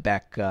of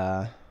Quebec.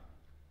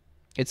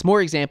 It's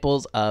more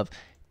examples of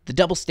the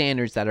double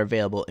standards that are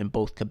available in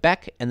both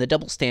Quebec and the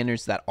double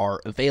standards that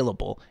are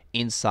available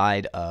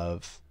inside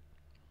of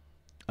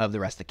the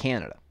rest of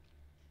Canada.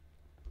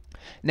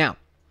 Now,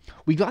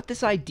 we got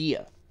this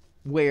idea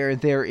where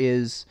there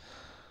is,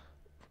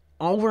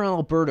 over in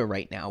Alberta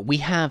right now, we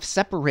have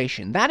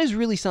separation. That is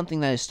really something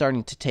that is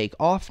starting to take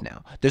off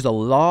now. There's a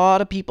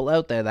lot of people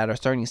out there that are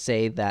starting to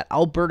say that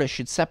Alberta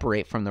should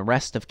separate from the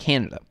rest of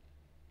Canada.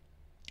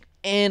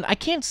 And I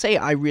can't say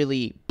I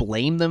really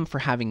blame them for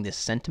having this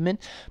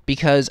sentiment,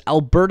 because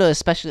Alberta,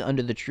 especially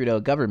under the Trudeau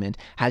government,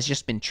 has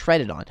just been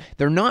treaded on.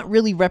 They're not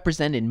really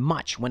represented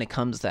much when it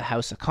comes to the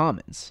House of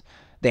Commons.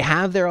 They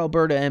have their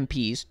Alberta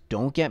MPs,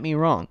 don't get me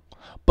wrong,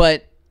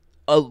 but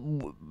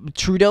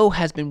Trudeau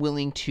has been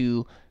willing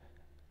to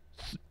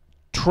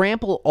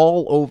trample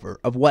all over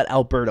of what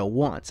Alberta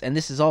wants. And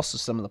this is also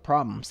some of the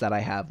problems that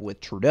I have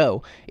with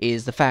Trudeau,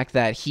 is the fact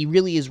that he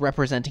really is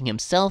representing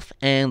himself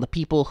and the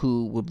people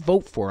who would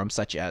vote for him,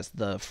 such as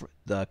the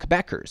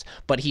Quebecers,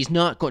 but he's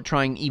not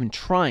even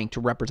trying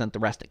to represent the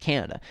rest of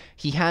Canada.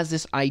 He has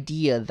this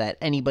idea that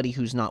anybody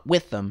who's not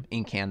with them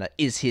in Canada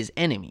is his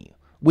enemy,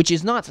 which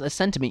is not a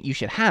sentiment you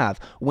should have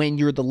when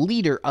you're the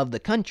leader of the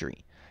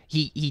country.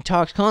 He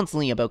talks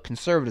constantly about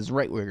conservatives,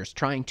 right-wingers,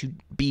 trying to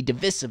be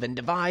divisive and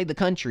divide the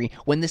country,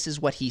 when this is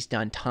what he's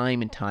done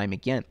time and time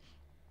again.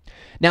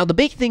 Now, the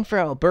big thing for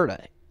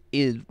Alberta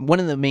is, one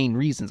of the main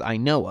reasons I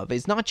know of,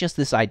 is not just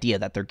this idea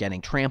that they're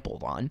getting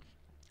trampled on,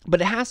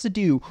 but it has to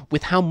do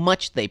with how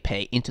much they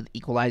pay into the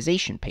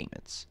equalization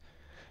payments.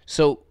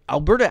 So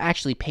Alberta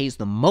actually pays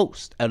the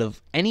most out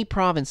of any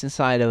province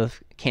inside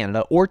of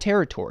Canada or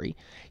territory.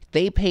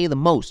 They pay the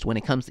most when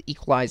it comes to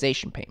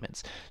equalization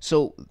payments.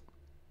 So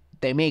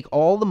they make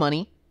all the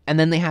money, and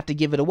then they have to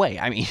give it away.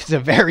 I mean, it's a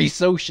very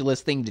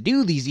socialist thing to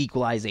do, these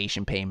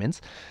equalization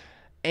payments.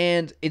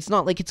 And it's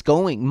not like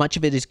much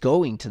of it is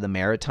going to the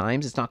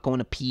Maritimes. It's not going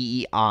to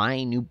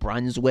PEI, New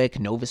Brunswick,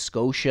 Nova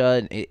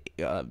Scotia,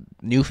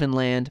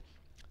 Newfoundland.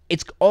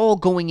 It's all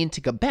going into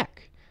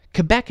Quebec.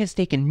 Quebec has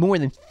taken more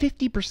than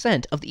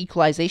 50% of the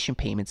equalization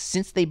payments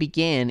since they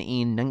began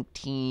in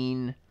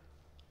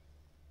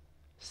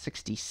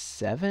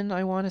 1967,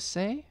 I want to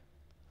say.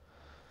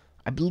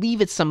 I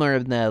believe it's somewhere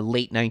in the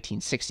late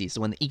 1960s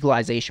when the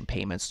equalization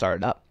payments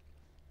started up.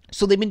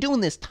 So they've been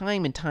doing this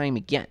time and time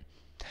again.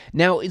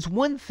 Now, it's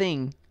one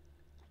thing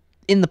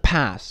in the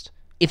past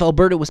if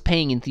Alberta was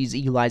paying in these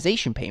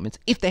equalization payments,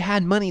 if they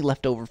had money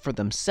left over for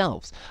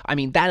themselves. I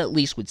mean, that at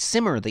least would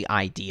simmer the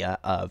idea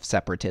of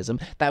separatism.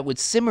 That would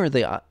simmer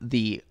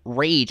the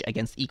rage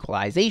against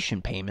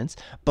equalization payments.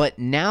 But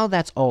now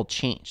that's all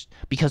changed.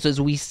 Because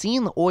as we see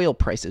in the oil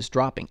prices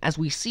dropping, as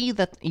we see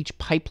that each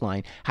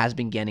pipeline has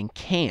been getting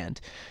canned,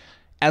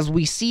 as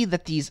we see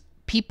that these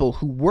people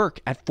who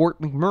work at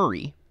Fort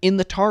McMurray in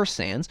the tar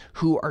sands,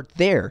 who are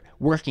there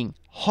working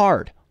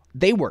hard,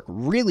 they work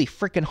really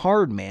freaking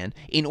hard, man,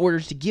 in order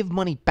to give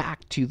money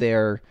back to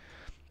their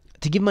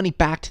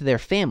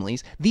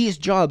families. These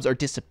jobs are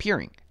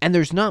disappearing, and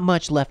there's not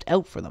much left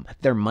out for them.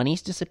 Their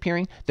money's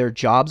disappearing, their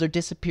jobs are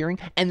disappearing,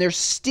 and they're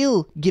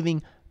still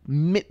giving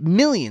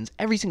billions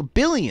every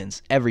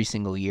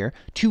single year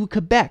to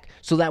Quebec,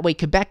 so that way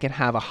Quebec can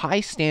have a high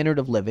standard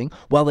of living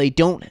while they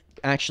don't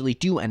actually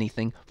do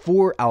anything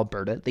for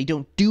Alberta. They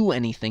don't do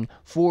anything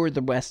for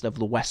the rest of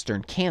the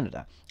Western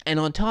Canada. And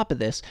on top of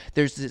this,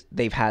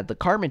 they've had the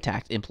carbon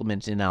tax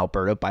implemented in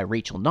Alberta by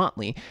Rachel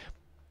Notley.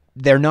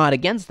 They're not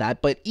against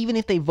that, but even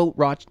if they vote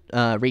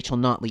Rachel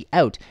Notley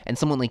out and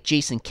someone like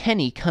Jason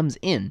Kenney comes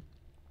in,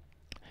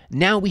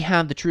 now we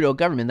have the Trudeau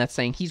government that's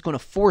saying he's going to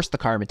force the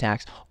carbon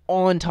tax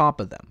on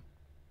top of them.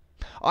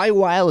 I, a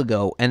while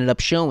ago, ended up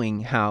showing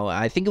how,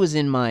 I think it was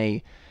in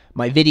my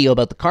video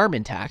about the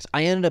carbon tax,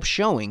 I ended up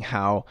showing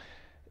how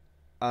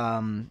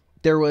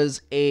there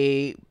was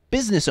a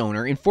business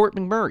owner in Fort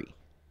McMurray,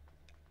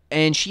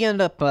 and she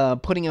ended up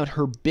putting out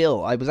her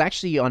bill. I was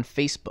actually on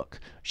Facebook.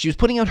 She was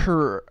putting out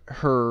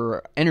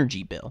her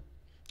energy bill.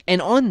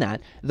 And on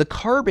that, the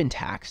carbon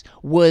tax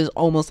was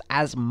almost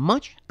as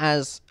much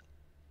as...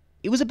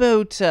 It was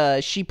about...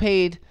 she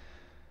paid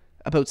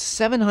about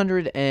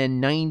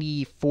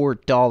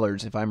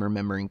 $794, if I'm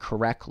remembering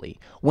correctly,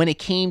 when it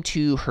came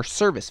to her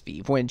service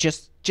fee, when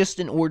just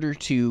in order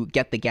to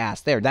get the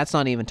gas there. That's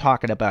not even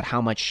talking about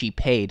how much she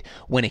paid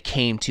when it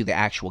came to the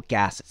actual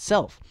gas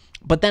itself.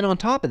 But then on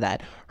top of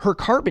that, her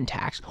carbon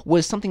tax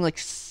was something like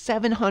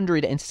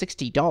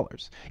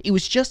 $760. It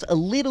was just a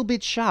little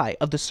bit shy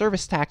of the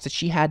service tax that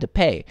she had to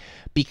pay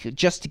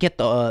just to get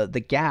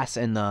the gas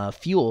and the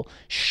fuel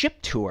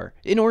shipped to her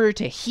in order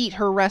to heat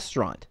her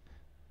restaurant.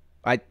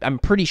 I'm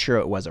pretty sure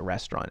it was a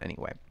restaurant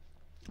anyway.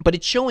 But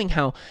it's showing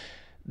how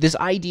this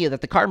idea that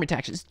the carbon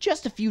tax is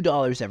just a few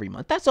dollars every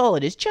month, that's all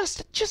it is,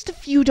 just a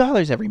few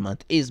dollars every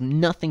month, is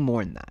nothing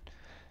more than that.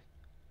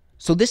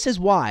 So this is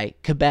why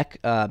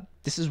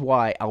this is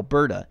why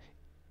Alberta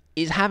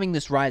is having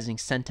this rising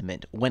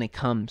sentiment when it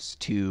comes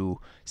to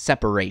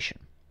separation.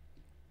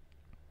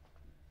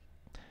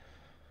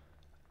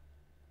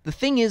 The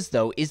thing is,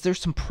 though, is there's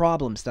some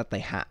problems that they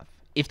have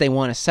if they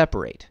want to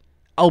separate.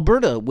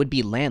 Alberta would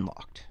be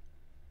landlocked.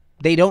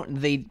 They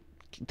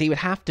would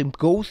have to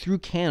go through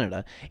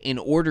Canada in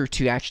order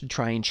to actually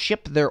try and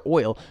ship their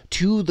oil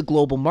to the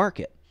global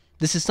market.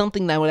 This is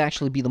something that would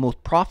actually be the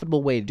most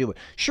profitable way to do it.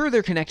 Sure,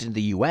 they're connected to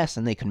the U.S.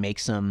 and they should make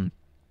some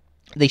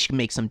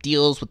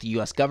deals with the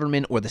U.S.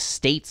 government or the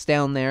states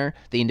down there,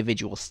 the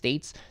individual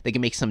states. They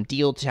can make some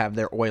deal to have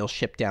their oil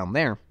shipped down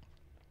there.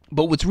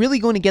 But what's really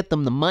going to get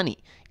them the money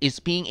is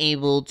being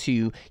able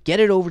to get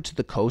it over to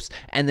the coast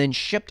and then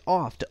shipped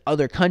off to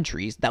other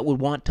countries that would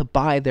want to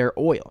buy their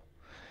oil.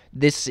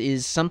 This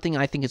is something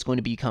I think is going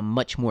to become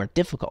much more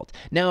difficult.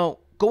 Now,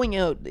 going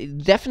out,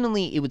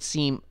 definitely it would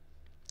seem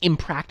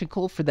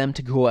impractical for them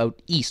to go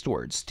out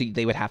eastwards.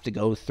 They would have to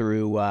go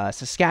through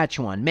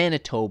Saskatchewan,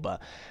 Manitoba,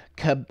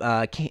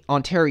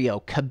 Ontario,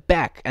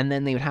 Quebec, and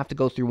then they would have to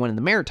go through one of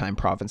the maritime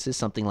provinces,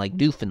 something like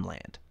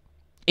Newfoundland,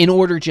 in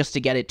order just to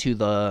get it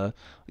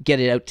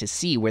out to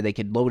sea where they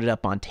could load it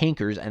up on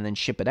tankers and then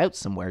ship it out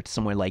somewhere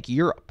like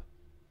Europe.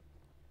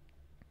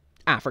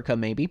 Africa,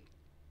 maybe.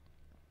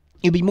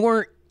 It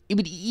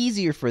would be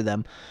easier for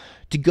them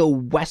to go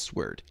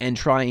westward and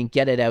try and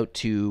get it out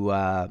to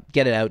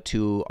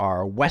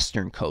our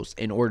western coast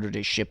in order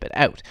to ship it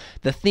out.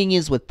 The thing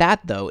is with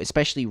that, though,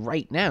 especially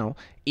right now,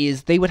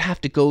 is they would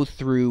have to go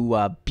through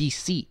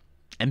BC.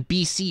 And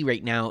BC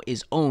right now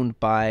is owned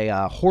by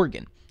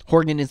Horgan.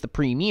 Horgan is the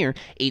premier.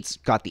 It's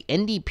got the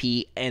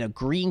NDP and a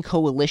Green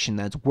coalition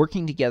that's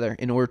working together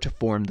in order to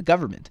form the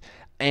government.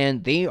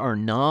 And they are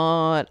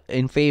not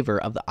in favor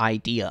of the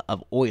idea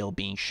of oil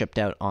being shipped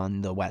out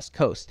on the West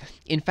Coast.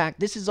 In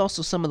fact, this is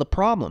also some of the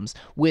problems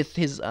with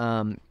his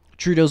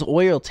Trudeau's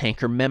oil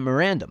tanker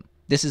memorandum.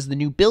 This is the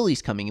new bill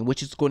he's coming in,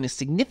 which is going to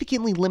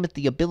significantly limit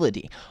the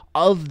ability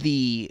of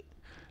being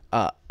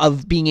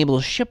able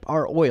to ship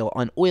our oil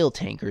on oil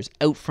tankers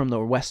out from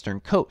the western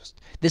coast.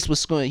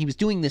 He was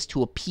doing this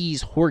to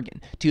appease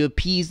Horgan, to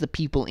appease the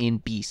people in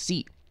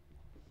BC.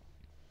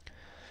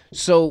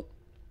 So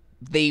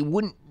they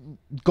wouldn't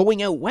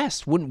going out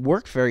west wouldn't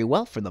work very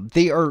well for them.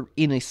 They are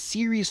in a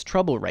serious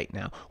trouble right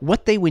now.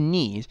 What they would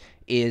need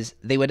is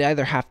they would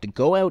either have to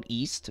go out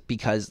east,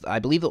 because I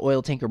believe the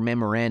oil tanker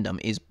memorandum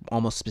is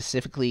almost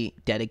specifically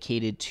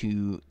dedicated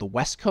to the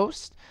west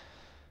coast.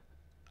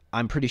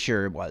 I'm pretty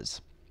sure it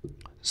was.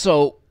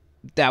 So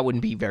that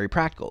wouldn't be very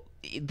practical.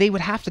 They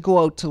would have to go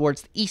out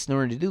towards the east in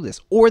order to do this,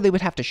 or they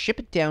would have to ship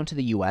it down to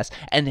the U.S.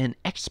 and then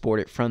export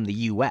it from the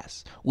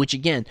U.S., which,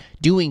 again,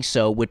 doing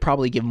so would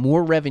probably give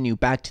more revenue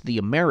back to the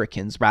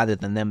Americans rather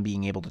than them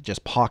being able to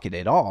just pocket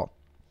it all.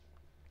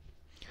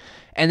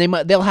 And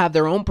they'll have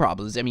their own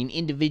problems. I mean,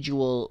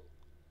 individual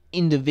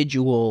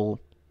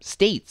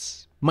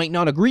states might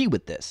not agree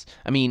with this.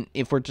 I mean,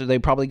 they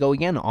probably go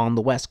again on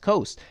the West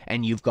Coast,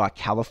 and you've got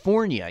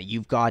California,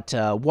 you've got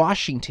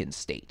Washington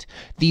State.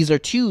 These are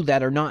two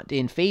that are not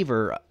in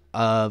favor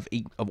of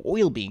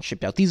oil being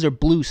shipped out. These are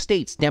blue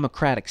states,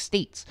 democratic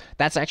states.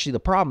 That's actually the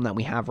problem that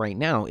we have right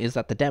now, is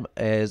that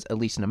at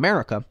least in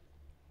America,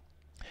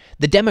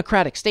 the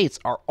democratic states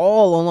are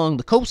all along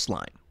the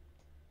coastline.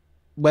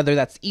 Whether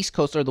that's the East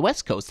Coast or the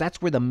West Coast,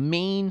 that's where the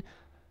main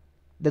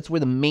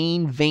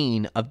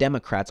vein of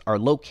Democrats are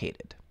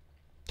located.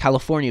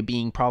 California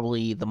being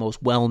probably the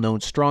most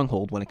well-known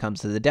stronghold when it comes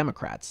to the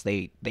Democrats.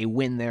 They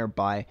win there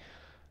by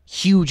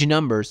huge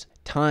numbers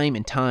time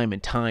and time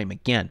and time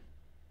again.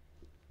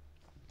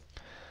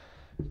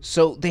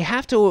 So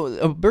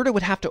Alberta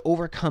would have to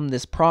overcome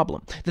this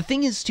problem. The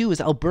thing is, too, is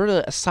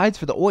Alberta, aside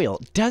from the oil,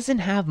 doesn't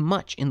have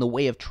much in the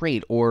way of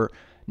trade or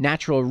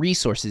natural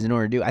resources in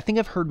order to do. I think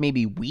I've heard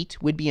maybe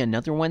wheat would be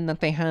another one that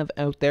they have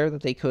out there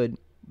that they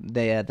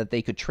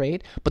could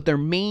trade, but their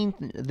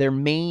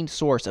main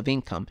source of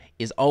income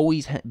is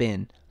always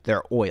been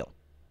their oil.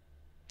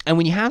 And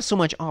when you have so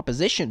much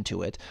opposition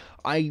to it,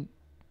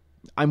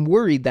 I'm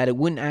worried that it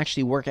wouldn't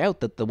actually work out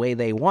the way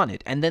they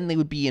wanted, and then they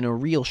would be in a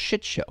real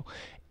shit show.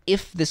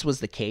 If this was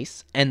the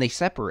case and they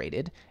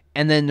separated,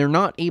 and then they're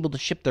not able to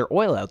ship their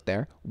oil out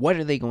there, what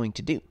are they going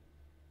to do?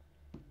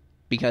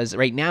 Because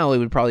right now it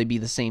would probably be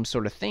the same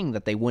sort of thing,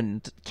 that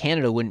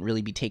Canada wouldn't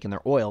really be taking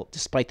their oil,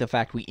 despite the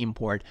fact we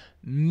import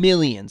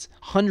millions,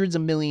 hundreds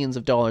of millions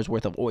of dollars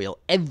worth of oil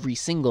every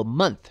single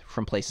month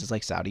from places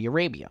like Saudi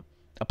Arabia,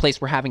 a place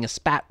we're having a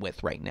spat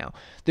with right now.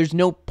 There's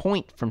no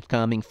point from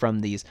coming from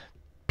these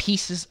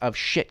pieces of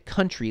shit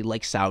country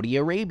like Saudi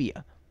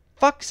Arabia.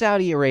 Fuck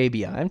Saudi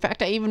Arabia. In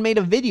fact, I even made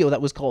a video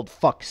that was called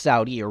 "Fuck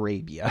Saudi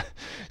Arabia."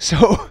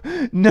 So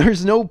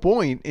there's no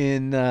point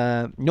in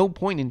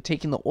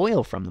taking the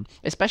oil from them,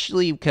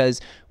 especially because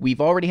we've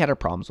already had our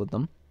problems with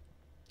them.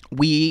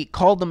 We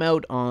called them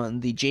out on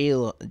the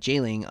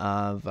jailing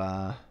of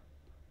I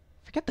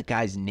forget the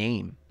guy's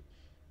name.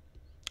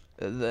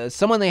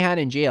 Someone they had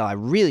in jail.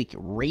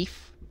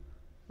 Rafe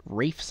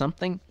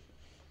something.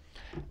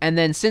 And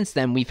then since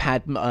then, we've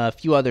had a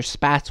few other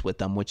spats with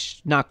them, which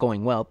not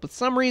going well. But for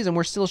some reason,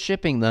 we're still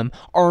shipping them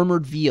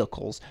armored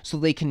vehicles so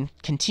they can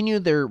continue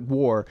their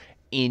war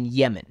in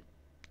Yemen.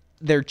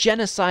 Their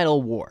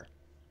genocidal war.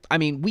 I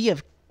mean,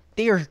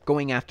 they are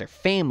going after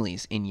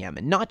families in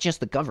Yemen, not just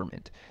the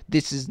government.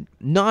 This is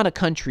not a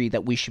country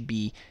that we should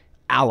be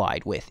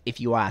allied with, if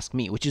you ask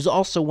me, which is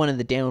also one of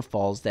the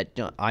downfalls that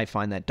I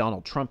find that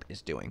Donald Trump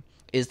is doing,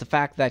 is the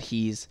fact that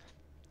he's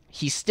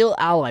still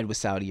allied with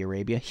Saudi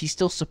Arabia. He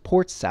still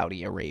supports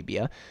Saudi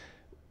Arabia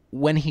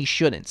when he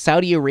shouldn't.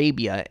 Saudi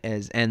Arabia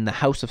and the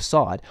House of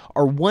Saud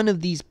are one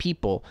of these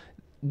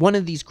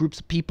groups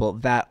of people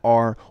that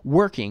are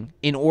working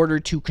in order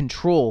to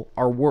control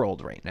our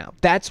world right now.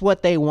 That's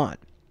what they want.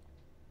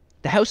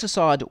 The House of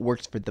Saud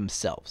works for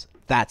themselves.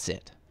 That's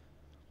it.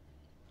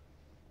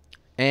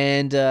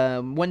 And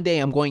one day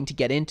I'm going to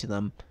get into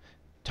them.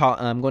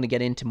 I'm going to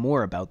get into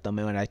more about them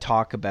when I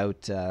talk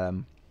about...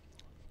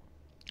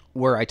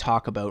 where I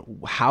talk about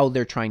how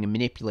they're trying to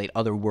manipulate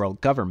other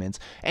world governments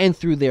and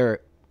through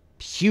their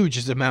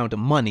hugest amount of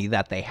money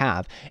that they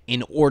have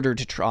in order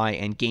to try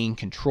and gain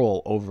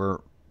control over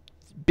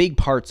big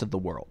parts of the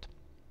world.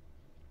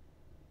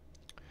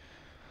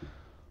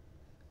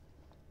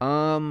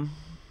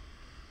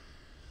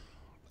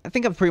 I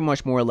think I've pretty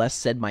much more or less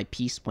said my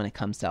piece when it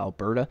comes to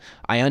Alberta.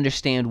 I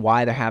understand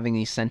why they're having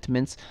these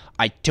sentiments.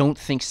 I don't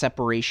think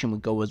separation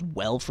would go as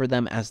well for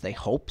them as they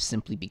hope,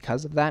 simply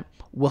because of that.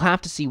 We'll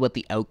have to see what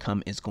the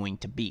outcome is going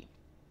to be.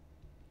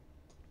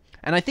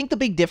 And I think the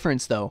big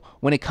difference, though,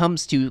 when it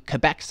comes to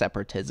Quebec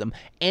separatism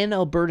and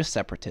Alberta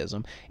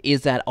separatism,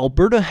 is that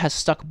Alberta has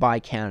stuck by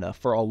Canada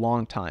for a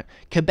long time.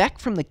 Quebec,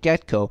 from the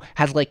get-go,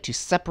 has liked to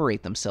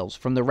separate themselves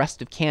from the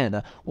rest of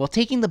Canada while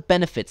taking the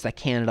benefits that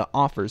Canada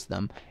offers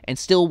them and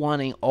still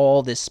wanting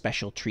all this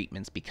special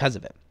treatments because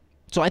of it.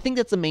 So I think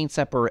that's the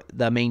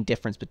main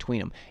difference between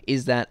them,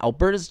 is that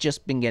Alberta's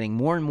just been getting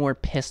more and more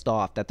pissed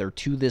off that they're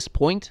to this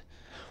point,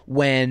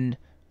 and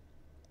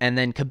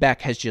then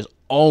Quebec has just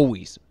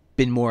always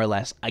been more or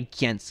less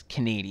against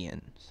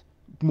Canadians,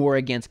 more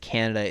against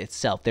Canada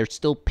itself. They're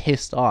still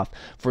pissed off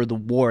for the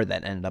war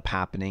that ended up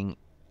happening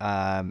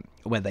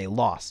when they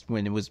lost,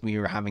 when we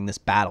were having this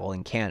battle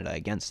in Canada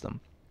against them,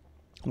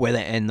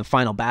 and the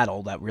final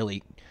battle that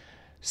really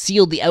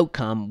sealed the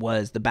outcome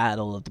was the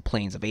Battle of the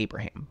Plains of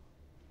Abraham.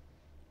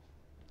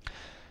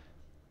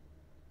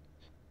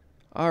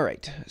 All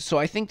right, so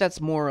I think that's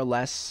more or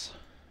less...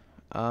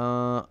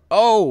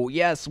 oh,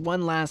 yes,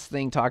 one last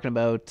thing talking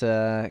about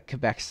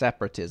Quebec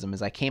separatism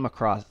is I came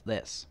across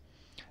this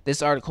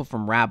article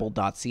from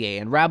Rabble.ca,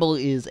 and Rabble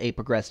is a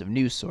progressive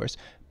news source,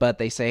 but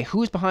they say,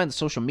 who's behind the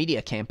social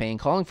media campaign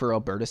calling for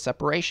Alberta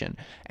separation?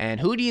 And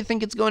who do you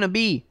think it's going to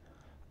be?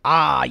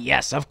 Ah,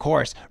 yes, of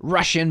course,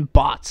 Russian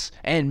bots,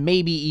 and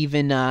maybe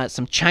even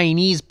some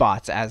Chinese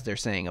bots, as they're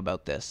saying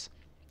about this.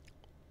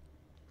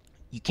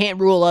 You can't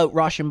rule out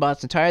Russian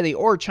bots entirely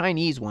or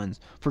Chinese ones.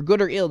 For good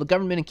or ill, the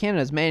government in Canada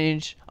has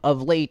managed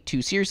of late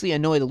to seriously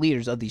annoy the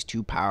leaders of these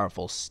two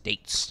powerful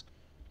states.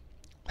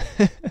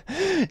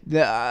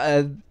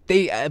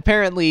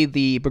 Apparently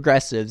the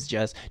progressives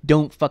just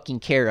don't fucking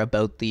care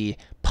about the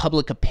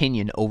public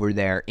opinion over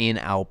there in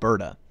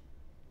Alberta.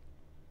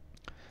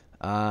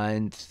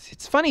 And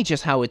it's funny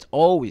just how it's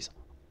always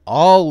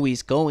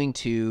going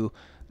to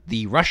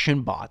the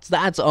Russian bots.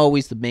 That's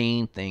always the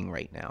main thing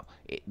right now.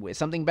 When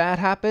something bad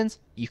happens,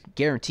 you can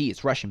guarantee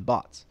it's Russian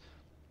bots.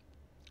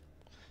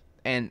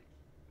 And,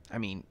 I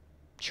mean,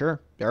 sure,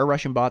 there are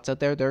Russian bots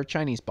out there, there are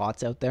Chinese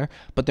bots out there,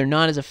 but they're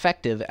not as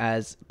effective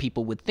as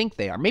people would think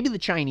they are. Maybe the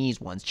Chinese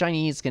ones.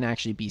 Chinese can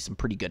actually be some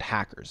pretty good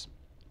hackers.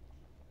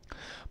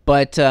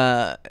 But,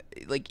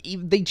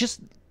 they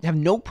just have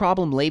no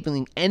problem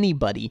labeling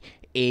anybody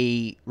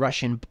a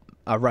Russian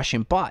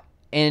bot.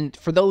 And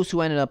for those who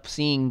ended up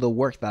seeing the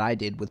work that I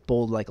did with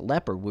Bold Like a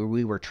Leopard, where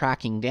we were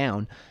tracking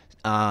down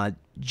John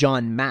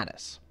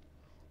Mattis,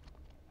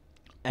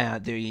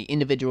 the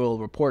individual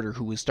reporter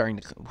who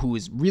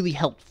was really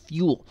helped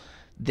fuel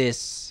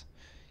this.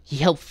 He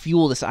helped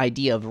fuel this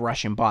idea of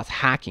Russian bots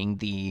hacking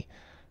the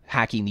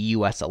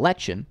U.S.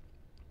 election.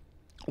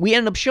 We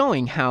ended up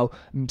showing how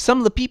some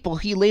of the people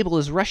he labeled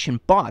as Russian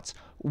bots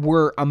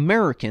were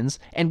Americans,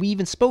 and we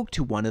even spoke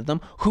to one of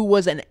them who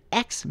was an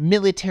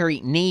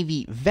ex-military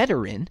Navy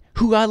veteran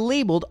who got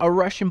labeled a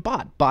Russian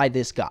bot by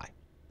this guy.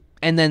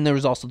 And then there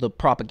was also the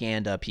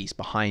propaganda piece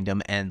behind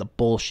him and the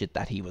bullshit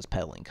that he was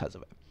peddling because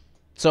of it.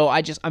 So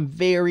I'm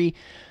very...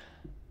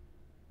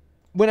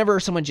 Whenever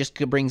someone just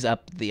brings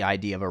up the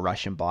idea of a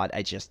Russian bot,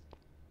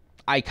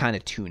 I kind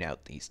of tune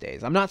out these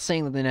days. I'm not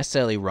saying that they're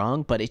necessarily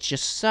wrong, but it's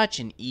just such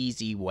an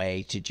easy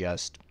way to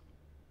just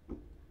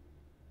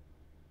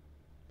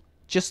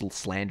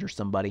slander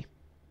somebody.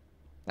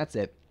 That's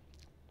it.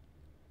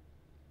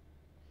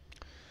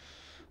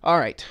 All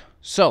right,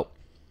 so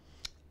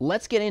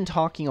let's get in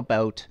talking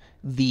about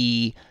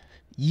the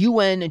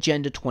UN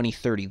Agenda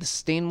 2030, the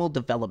Sustainable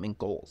Development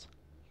Goals.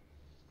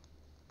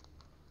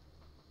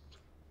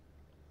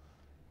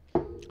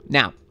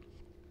 Now,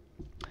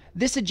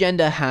 this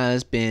agenda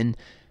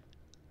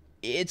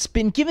it's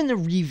been given a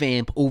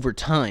revamp over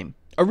time.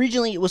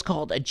 Originally, it was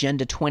called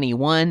Agenda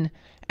 21,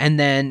 and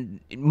then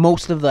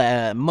most of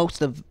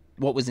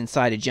what was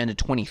inside Agenda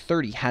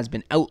 2030 has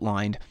been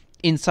outlined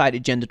inside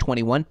Agenda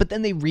 21, but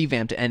then they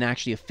revamped it and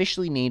actually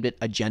officially named it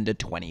Agenda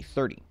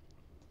 2030.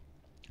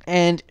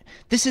 And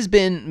this has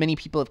been, many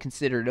people have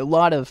considered, a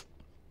lot of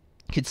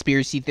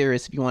conspiracy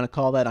theorists, if you want to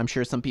call that. I'm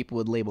sure some people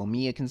would label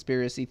me a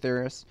conspiracy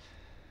theorist.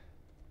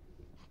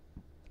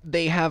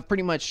 They have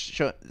pretty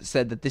much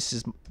said that this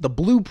is the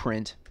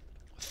blueprint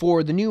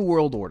for the New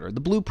World Order,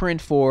 the blueprint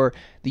for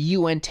the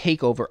UN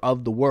takeover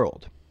of the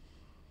world.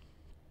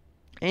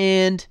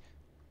 And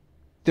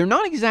they're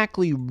not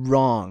exactly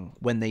wrong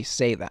when they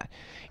say that.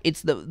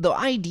 It's the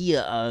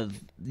idea of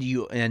the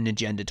UN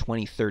Agenda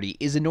 2030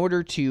 is in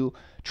order to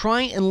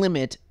try and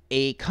limit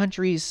a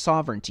country's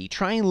sovereignty,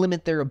 try and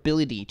limit their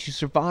ability to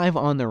survive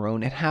on their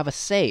own and have a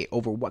say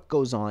over what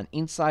goes on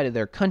inside of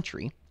their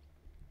country.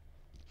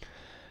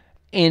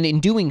 And in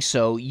doing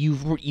so,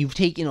 you've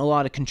taken a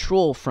lot of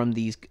control from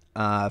these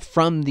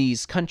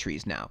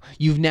countries now.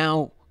 You've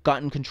now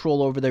gotten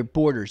control over their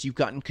borders. You've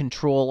gotten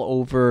control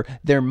over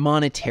their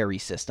monetary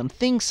system.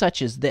 Things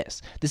such as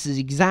this. This is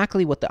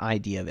exactly what the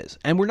idea is.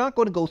 And we're not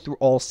going to go through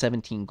all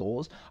 17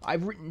 goals.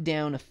 I've written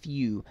down a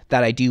few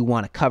that I do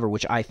want to cover,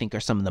 which I think are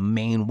some of the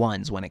main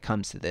ones when it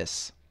comes to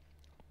this.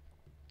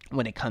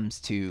 When it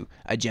comes to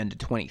Agenda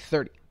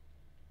 2030.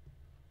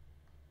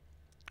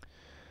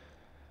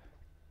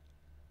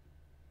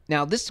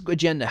 Now, this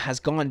agenda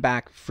has gone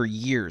back for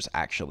years,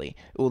 actually.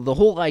 Well, the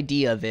whole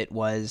idea of it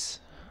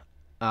was...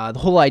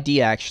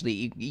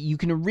 you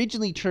can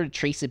originally try to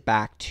trace it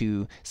back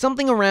to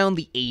something around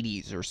the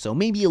 80s or so,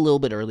 maybe a little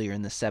bit earlier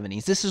in the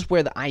 70s. This is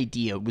where the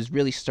idea was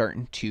really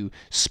starting to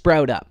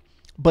sprout up.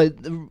 But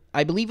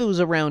I believe it was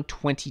around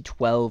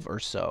 2012 or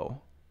so.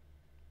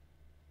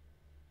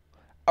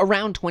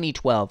 Around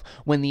 2012,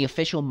 when the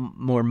official,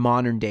 more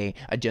modern-day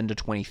Agenda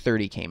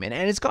 2030 came in.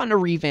 And it's gotten a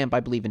revamp, I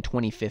believe, in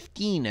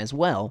 2015 as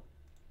well.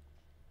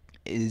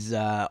 Is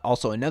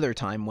also another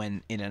time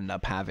when it ended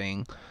up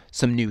having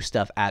some new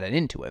stuff added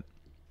into it.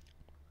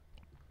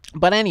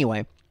 But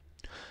anyway,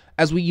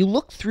 as you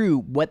look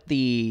through what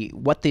the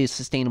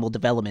sustainable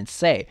developments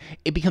say,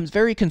 it becomes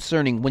very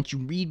concerning once you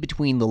read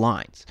between the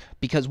lines.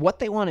 Because what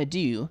they want to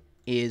do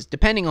is,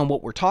 depending on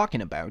what we're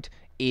talking about,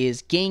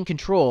 is gain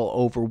control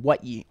over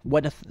what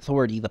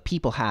authority the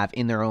people have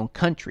in their own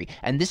country.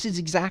 And this is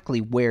exactly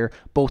where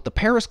both the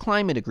Paris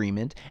Climate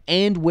Agreement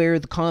and where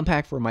the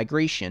Compact for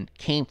Migration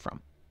came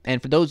from.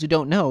 And for those who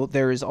don't know,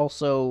 there is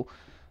also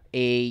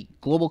a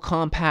global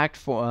compact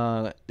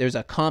for, there's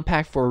a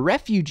compact for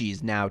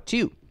refugees now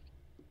too.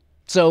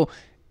 So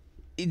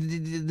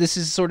this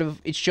is sort of,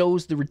 it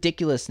shows the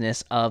ridiculously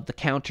of the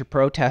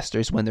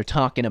counter-protesters when they're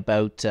talking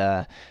about,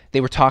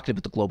 they were talking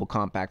about the Global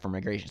Compact for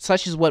Migration,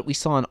 such as what we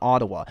saw in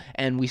Ottawa,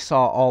 and we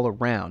saw all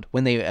around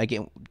when they,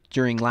 again,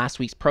 during last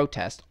week's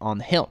protest on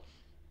the Hill.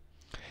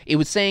 It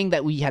was saying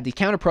that we had the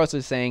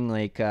counter-protesters saying,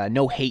 like,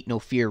 no hate, no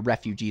fear,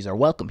 refugees are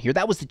welcome here.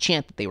 That was the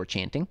chant that they were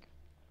chanting.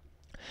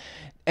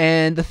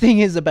 And the thing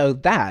is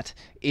about that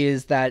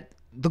is that,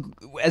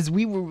 as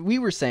we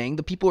were saying,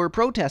 the people were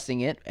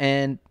protesting it,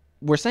 and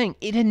we're saying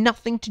it had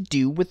nothing to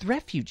do with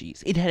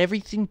refugees. It had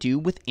everything to do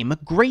with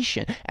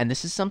immigration. And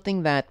this is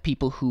something that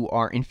people who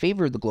are in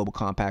favor of the Global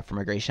Compact for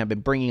Migration have been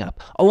bringing up,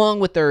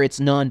 along with its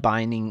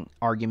non-binding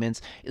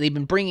arguments. They've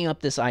been bringing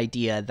up this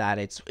idea that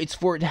it's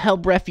for to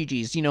help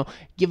refugees,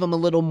 give them a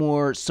little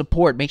more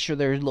support, make sure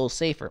they're a little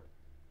safer.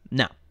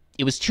 No,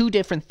 it was two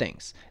different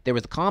things. There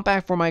was the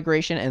Compact for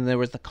Migration, and there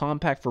was the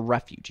Compact for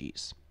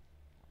Refugees.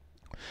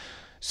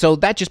 So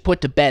that just put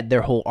to bed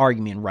their whole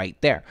argument right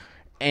there.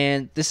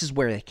 And this is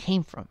where it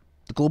came from.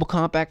 The Global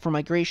Compact for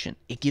Migration,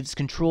 it gives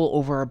control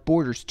over our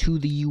borders to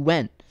the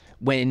UN.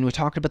 When we're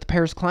talking about the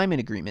Paris Climate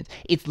Agreement,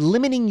 it's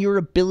limiting your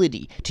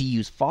ability to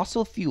use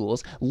fossil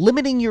fuels,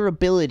 limiting your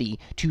ability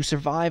to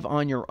survive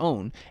on your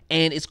own,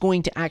 and it's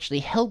going to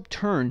actually help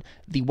turn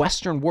the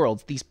Western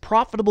worlds, these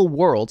profitable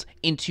worlds,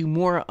 into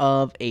more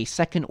of a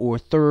second or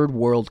third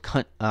world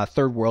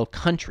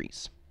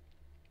countries.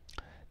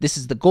 This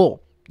is the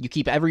goal. You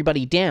keep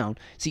everybody down.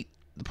 See,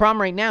 the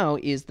problem right now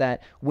is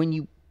that when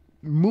you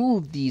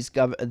move these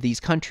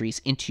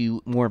countries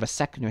into more of a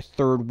second or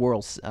third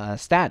world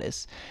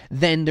status,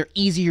 then they're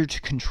easier to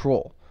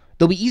control.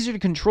 They'll be easier to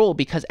control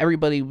because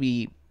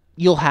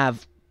you'll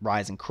have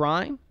rising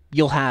crime,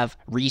 you'll have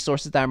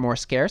resources that are more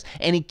scarce,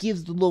 and it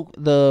gives the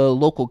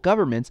local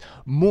governments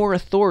more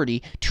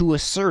authority to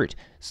assert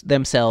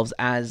themselves,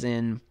 as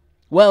in,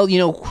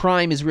 well,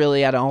 crime is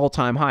really at an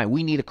all-time high.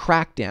 We need a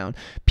crackdown.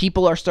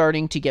 People are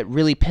starting to get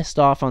really pissed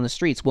off on the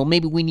streets. Well,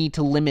 maybe we need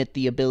to limit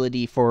the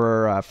ability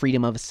for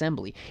freedom of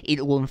assembly.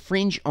 It will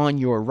infringe on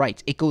your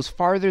rights. It goes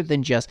farther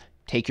than just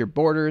take your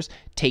borders,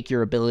 take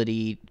your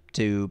ability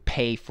to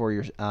pay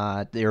for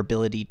their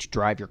ability to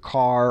drive your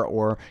car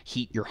or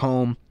heat your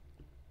home.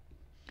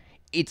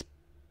 It's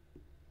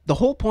the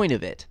whole point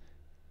of it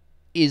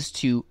is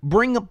to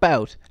bring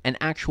about an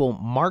actual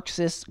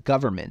Marxist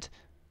government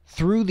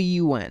through the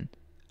UN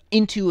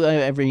into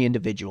every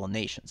individual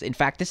nations. In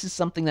fact, this is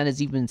something that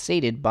has even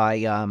stated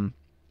by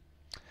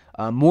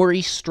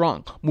Maurice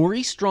Strong.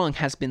 Maurice Strong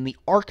has been the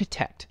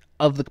architect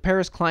of the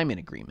Paris Climate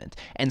Agreement,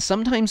 and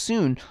sometime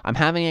soon I'm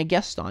having a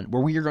guest on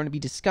where we are going to be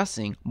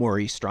discussing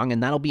Maurice Strong,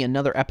 and that'll be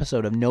another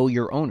episode of Know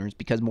Your Owners,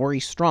 because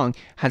Maurice Strong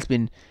has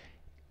been...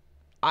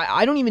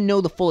 I don't even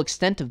know the full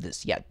extent of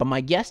this yet, but my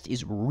guest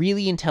is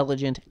really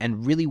intelligent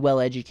and really well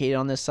educated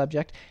on this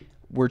subject.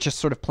 We're just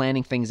sort of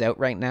planning things out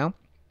right now.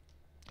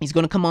 He's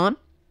going to come on.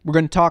 We're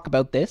going to talk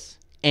about this,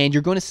 and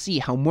you're going to see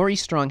how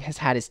Maurice Strong has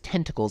had his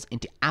tentacles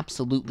into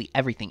absolutely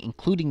everything,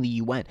 including the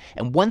UN.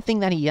 And one thing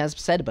that he has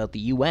said about the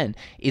UN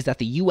is that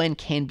the UN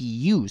can be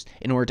used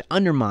in order to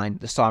undermine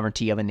the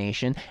sovereignty of a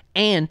nation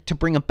and to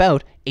bring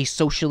about a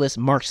socialist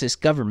Marxist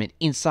government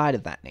inside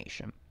of that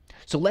nation.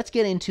 So let's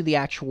get into the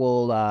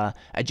actual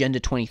Agenda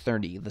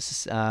 2030, the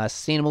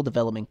Sustainable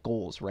Development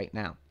Goals right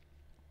now.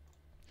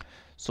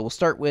 So we'll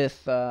start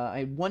with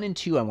 1 and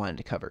 2 I wanted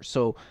to cover.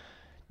 So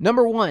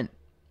number 1,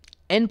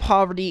 end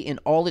poverty in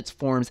all its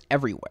forms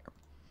everywhere.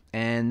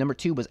 And number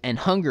 2 was end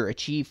hunger,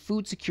 achieve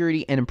food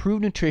security, and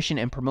improve nutrition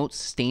and promote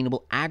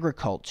sustainable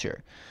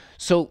agriculture.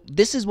 So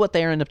this is what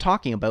they end up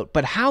talking about.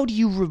 But how do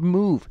you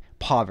remove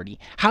poverty?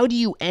 How do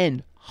you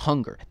end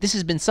hunger? This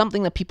has been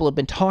something that people have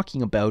been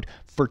talking about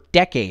for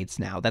decades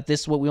now, that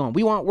this is what we want.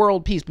 We want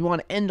world peace. We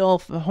want to end all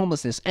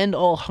homelessness, end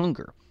all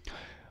hunger.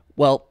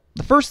 Well,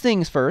 the first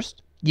things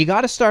first, you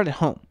got to start at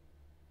home.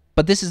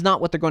 But this is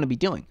not what they're going to be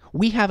doing.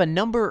 We have a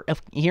number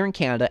of, here in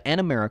Canada and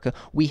America,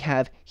 we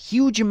have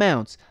huge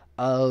amounts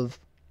of,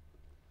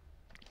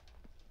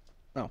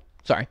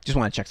 just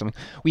want to check something.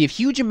 We have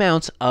huge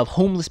amounts of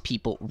homeless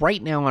people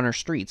right now on our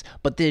streets,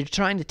 but they're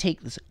trying to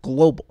take this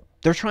global.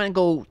 They're trying to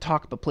go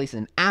talk about places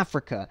in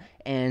Africa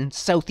and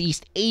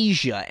Southeast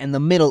Asia and the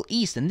Middle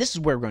East, and this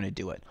is where we're going to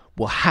do it.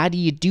 Well, how do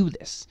you do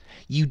this?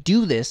 You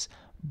do this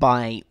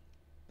by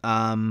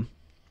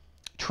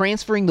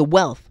transferring the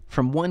wealth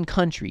from one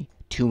country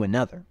to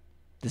another.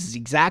 This is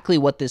exactly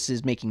what this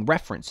is making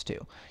reference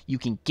to. You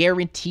can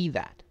guarantee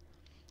that.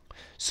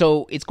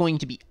 So it's going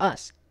to be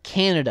us,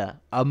 Canada,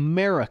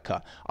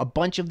 America, a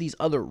bunch of these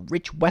other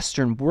rich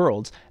Western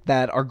worlds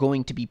that are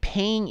going to be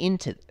paying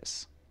into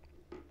this.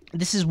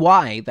 This is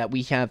why that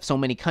we have so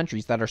many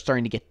countries that are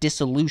starting to get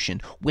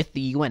disillusioned with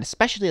the UN,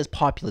 especially as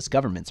populist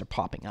governments are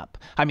popping up.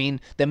 I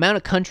mean, the amount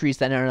of countries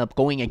that ended up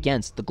going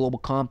against the Global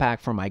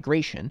Compact for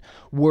Migration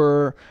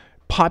were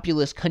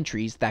populist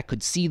countries that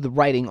could see the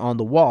writing on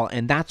the wall,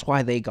 and that's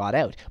why they got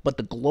out. But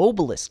the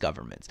globalist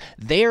governments,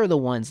 they're the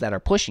ones that are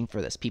pushing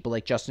for this. People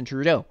like Justin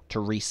Trudeau,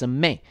 Theresa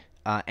May,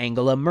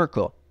 Angela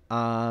Merkel,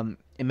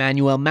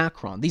 Emmanuel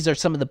Macron. These are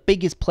some of the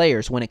biggest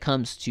players when it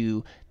comes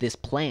to this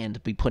plan to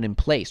be put in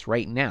place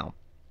right now.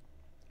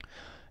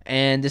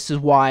 And this is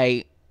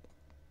why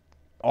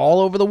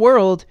all over the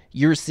world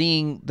you're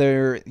seeing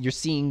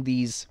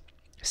these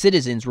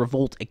citizens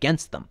revolt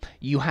against them.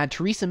 You had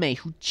Theresa May,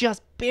 who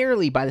just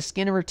barely, by the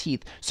skin of her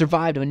teeth,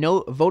 survived a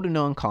vote of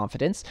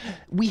non-confidence.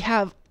 We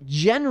have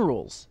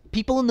generals,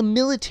 people in the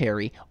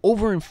military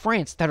over in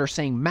France that are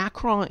saying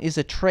Macron is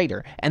a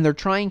traitor, and they're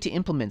trying to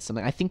implement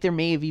something. I think there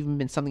may have even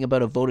been something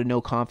about a vote of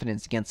no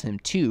confidence against him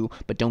too,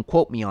 but don't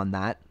quote me on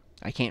that.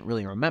 I can't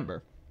really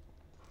remember.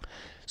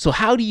 So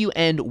how do you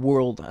end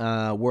world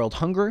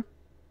hunger?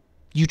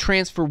 You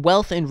transfer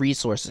wealth and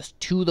resources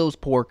to those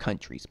poor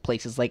countries,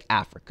 places like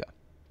Africa,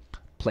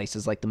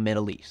 places like the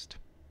Middle East,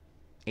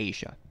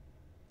 Asia.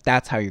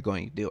 That's how you're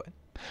going to do it.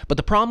 But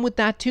the problem with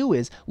that too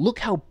is, look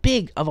how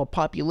big of a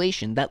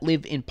population that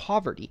live in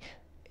poverty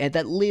and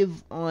that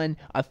live on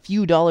a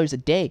few dollars a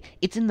day.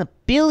 It's in the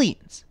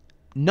billions,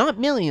 not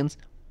millions,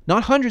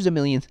 not hundreds of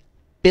millions,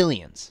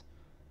 billions.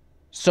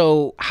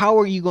 So how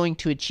are you going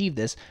to achieve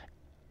this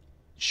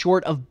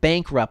short of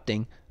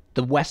bankrupting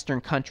the Western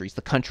countries,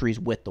 the countries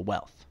with the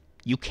wealth?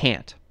 You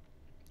can't.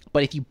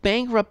 But if you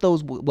bankrupt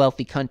those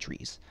wealthy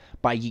countries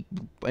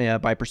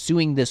by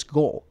pursuing this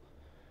goal,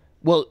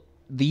 well,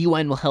 the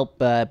UN will help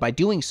by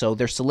doing so.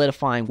 They're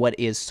solidifying what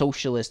is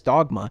socialist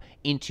dogma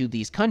into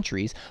these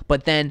countries,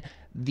 but then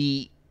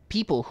the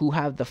people who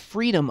have the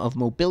freedom of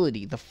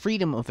mobility, the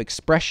freedom of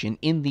expression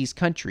in these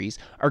countries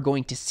are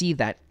going to see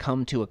that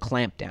come to a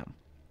clampdown.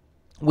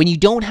 When you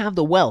don't have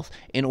the wealth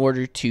in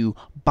order to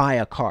buy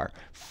a car,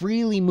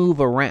 freely move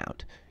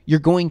around, you're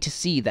going to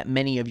see that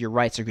many of your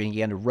rights are going to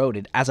get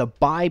eroded as a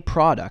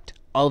byproduct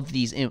of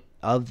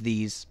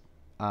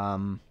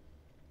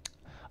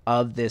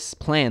this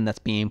plan that's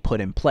being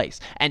put in place.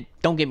 And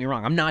don't get me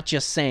wrong, I'm not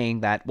just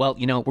saying that, well,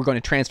 we're going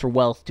to transfer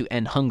wealth to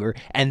end hunger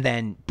and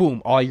then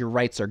boom, all your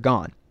rights are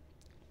gone.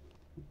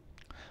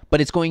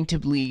 But it's going to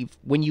leave,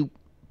 when you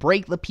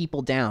break the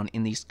people down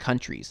in these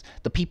countries,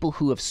 the people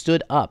who have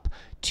stood up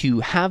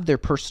to have their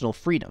personal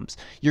freedoms,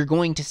 you're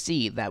going to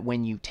see that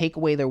when you take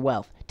away their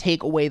wealth,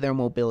 take away their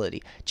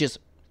mobility, just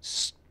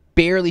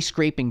barely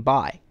scraping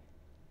by,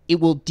 it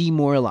will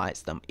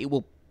demoralize them. It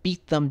will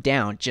beat them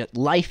down. Just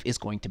life is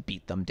going to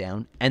beat them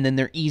down, and then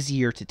they're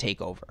easier to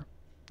take over.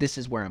 This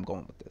is where I'm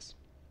going with this.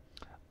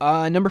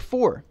 Number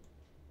 4.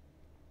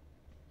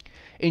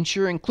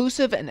 Ensure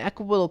inclusive and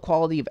equitable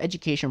quality of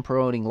education,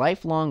 promoting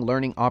lifelong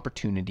learning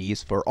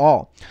opportunities for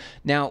all.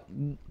 Now,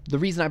 the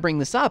reason I bring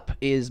this up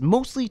is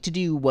mostly to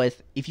do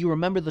with, if you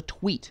remember the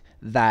tweet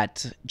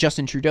that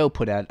Justin Trudeau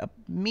put out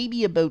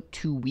maybe about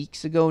 2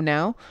 weeks ago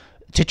now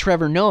to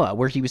Trevor Noah,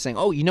 where he was saying,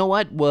 oh, you know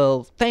what?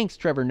 Well, thanks,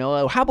 Trevor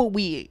Noah. How about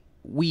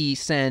we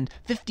send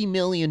 $50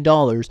 million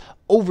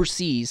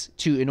overseas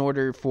in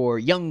order for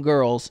young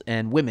girls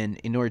and women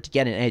in order to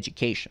get an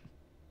education?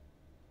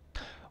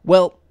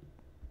 Well,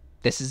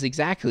 this is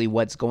exactly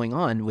what's going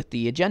on with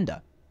the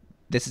agenda.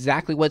 This is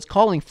exactly what it's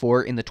calling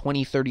for in the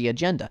 2030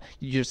 agenda.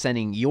 You're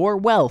sending your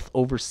wealth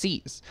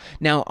overseas.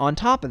 Now, on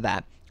top of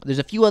that, there's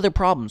a few other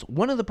problems.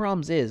 One of the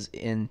problems is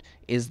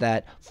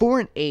that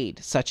foreign aid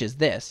such as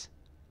this,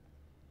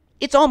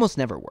 it's almost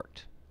never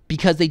worked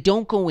because they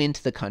don't go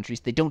into the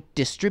countries, they don't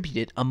distribute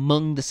it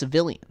among the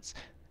civilians.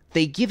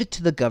 They give it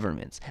to the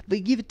governments.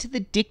 They give it to the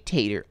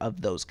dictator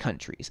of those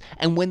countries.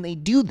 And when they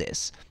do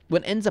this,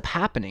 what ends up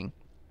happening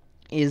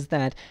is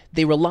that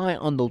they rely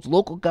on those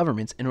local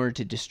governments in order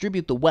to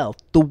distribute the wealth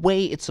the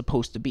way it's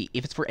supposed to be.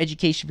 If it's for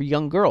education for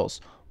young girls,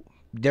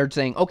 they're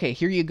saying, okay,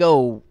 here you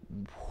go,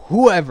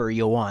 whoever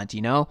you want,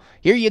 Here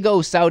you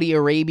go, Saudi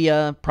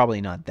Arabia,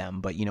 probably not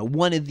them, but,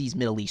 one of these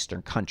Middle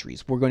Eastern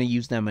countries. We're going to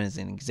use them as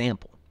an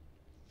example.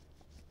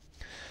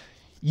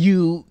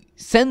 You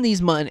send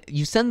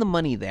the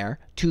money there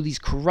to these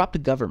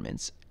corrupt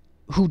governments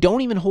who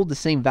don't even hold the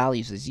same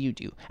values as you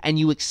do, and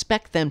you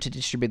expect them to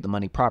distribute the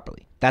money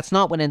properly. That's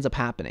not what ends up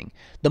happening.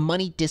 The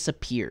money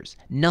disappears.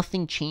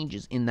 Nothing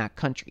changes in that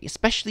country,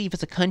 especially if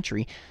it's a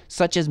country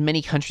such as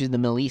many countries in the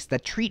Middle East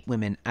that treat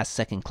women as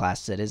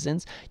second-class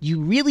citizens. You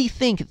really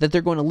think that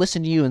they're going to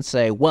listen to you and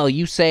say, well,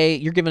 you say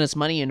you're giving us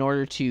money in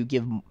order to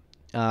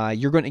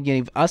you're going to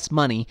give us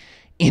money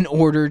in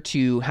order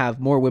to have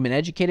more women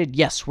educated?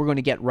 Yes, we're going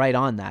to get right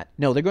on that.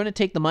 No, they're going to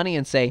take the money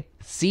and say,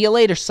 see you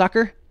later,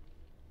 sucker.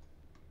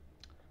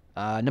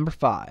 Number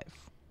 5.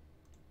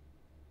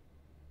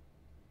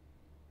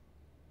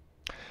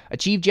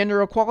 Achieve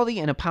gender equality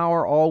and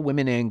empower all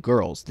women and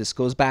girls. This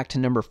goes back to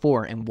number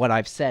 4 and what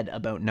I've said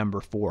about number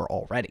 4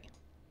 already.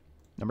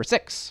 Number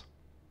 6.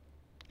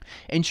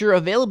 Ensure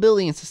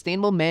availability and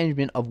sustainable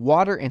management of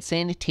water and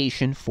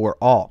sanitation for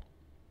all.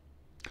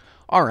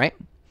 All right.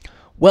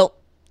 Well,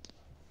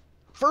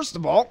 first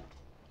of all,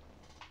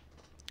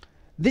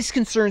 this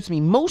concerns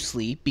me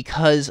mostly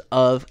because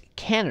of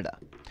Canada.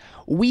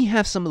 We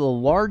have some of the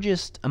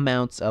largest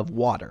amounts of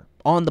water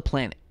on the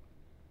planet.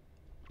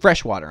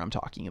 Fresh water, I'm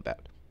talking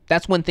about.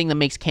 That's one thing that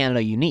makes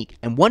Canada unique,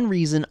 and one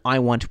reason I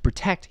want to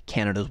protect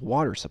Canada's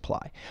water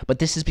supply. But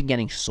this has been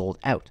getting sold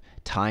out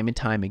time and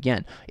time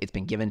again. It's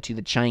been given to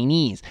the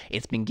Chinese.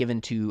 It's been given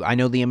to, I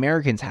know the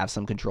Americans have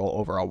some control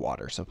over our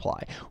water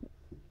supply.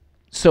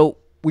 So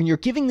when you're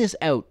giving this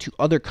out to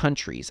other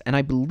countries, and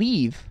I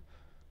believe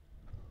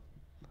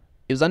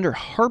it was under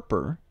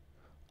Harper,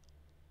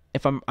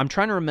 if I'm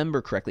trying to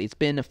remember correctly, it's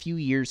been a few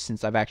years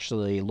since I've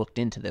actually looked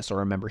into this or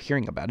remember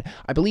hearing about it.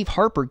 I believe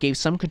Harper gave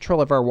some control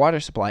of our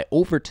water supply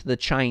over to the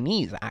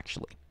Chinese,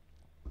 actually.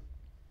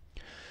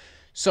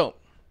 So,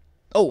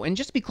 and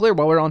just to be clear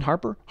while we're on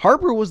Harper,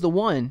 Harper was the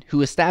one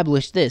who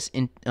established this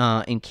in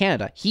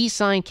Canada. He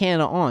signed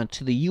Canada on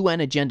to the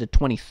UN Agenda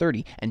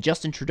 2030, and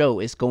Justin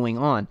Trudeau is going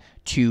on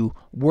to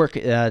work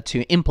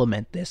to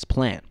implement this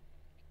plan.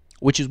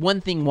 Which is one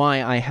thing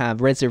why I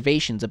have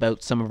reservations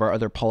about some of our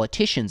other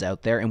politicians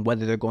out there and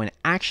whether they're going to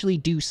actually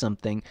do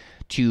something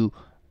to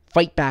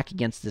fight back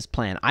against this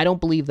plan. I don't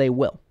believe they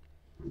will.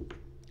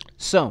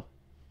 So,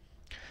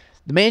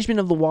 the management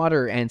of the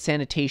water and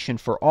sanitation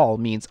for all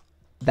means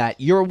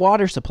that your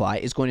water supply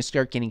is going to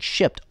start getting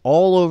shipped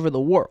all over the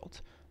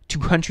world to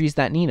countries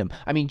that need them.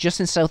 I mean,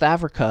 just in South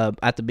Africa,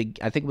 I think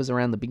it was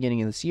around the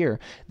beginning of this year,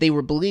 they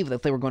were believed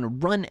that they were going to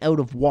run out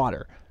of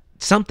water.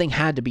 Something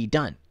had to be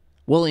done.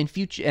 Well, in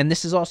future, and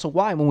this is also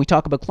why when we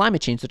talk about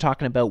climate change, they're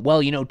talking about,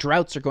 well,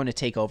 droughts are going to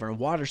take over and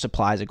water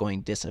supplies are going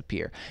to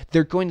disappear.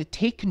 They're going to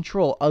take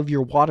control of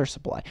your water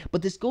supply.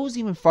 But this goes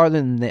even farther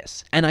than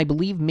this. And I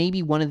believe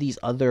maybe one of these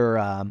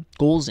other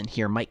goals in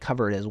here might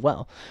cover it as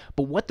well.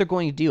 But what they're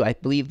going to do, I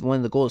believe one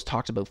of the goals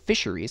talks about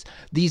fisheries.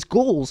 These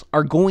goals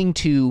are going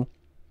to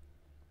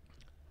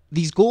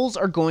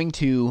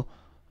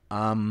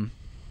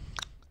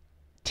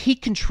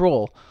take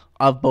control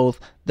of both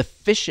the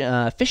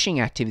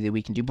fishing activity that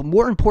we can do, but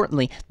more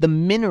importantly, the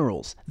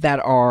minerals that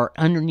are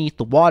underneath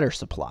the water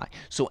supply.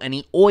 So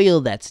any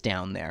oil that's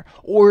down there,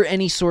 or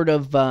any sort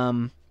of,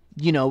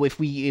 if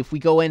we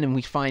go in and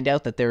we find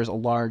out that there's a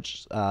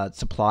large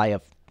supply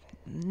of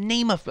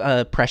name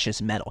a precious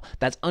metal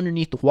that's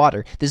underneath the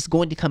water, this is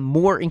going to come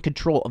more in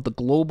control of the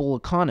global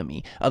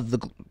economy of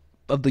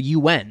the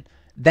UN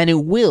than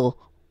it will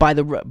by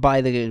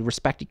the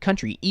respected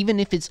country, even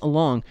if it's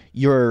along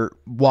your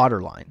water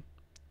line.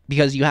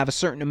 Because you have a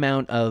certain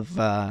amount of,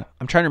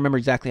 I'm trying to remember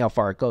exactly how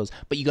far it goes,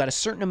 but you got a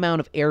certain amount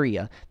of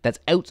area that's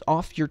out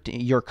off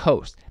your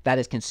coast that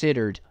is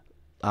considered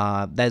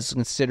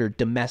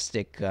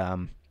domestic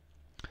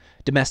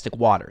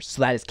waters.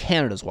 So that is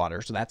Canada's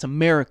water. So that's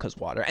America's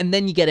water. And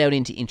then you get out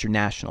into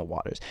international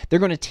waters. They're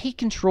going to take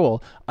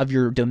control of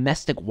your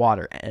domestic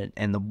water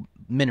and the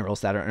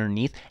minerals that are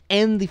underneath,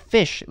 and the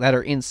fish that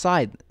are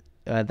inside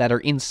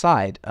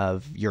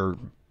of your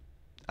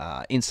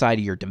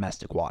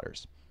domestic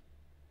waters.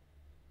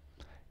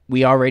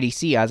 We already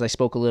see, as I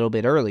spoke a little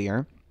bit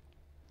earlier,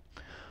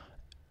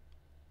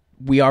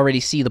 we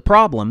already see the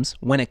problems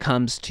when it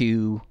comes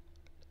to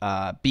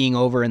being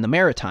over in the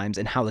Maritimes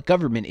and how the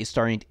government is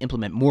starting to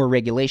implement more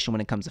regulation when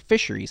it comes to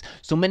fisheries.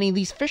 So many of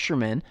these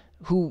fishermen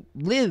who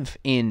live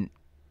in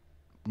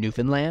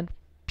Newfoundland,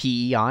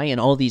 PEI, and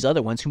all these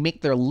other ones who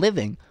make their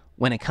living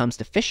when it comes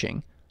to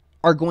fishing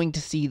are going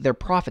to see their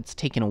profits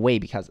taken away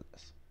because of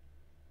this.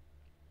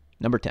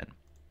 Number 10.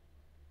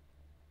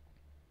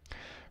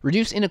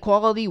 Reduce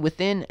inequality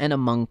within and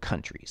among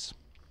countries.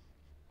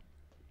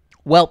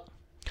 Well,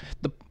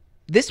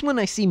 this one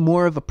I see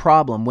more of a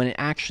problem when it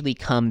actually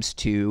comes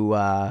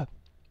to...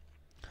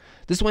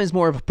 this one is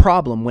more of a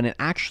problem when it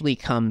actually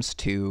comes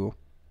to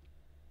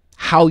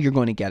how you're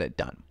going to get it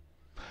done.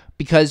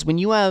 Because when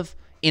you have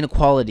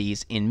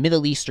inequalities in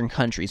Middle Eastern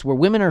countries where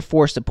women are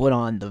forced to put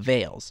on the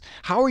veils,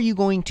 how are you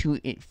going to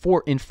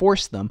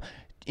enforce them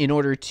in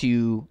order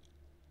to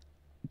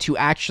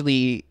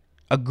actually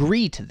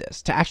agree to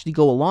this, to actually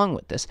go along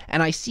with this?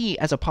 And I see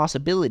as a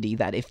possibility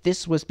that if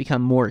this was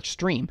become more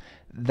extreme,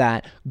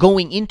 that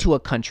going into a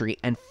country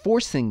and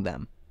forcing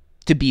them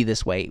to be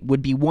this way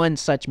would be one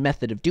such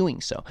method of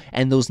doing so.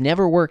 And those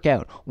never work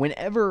out.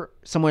 Whenever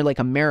somewhere like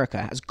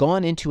America has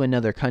gone into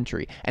another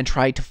country and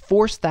tried to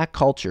force that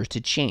culture to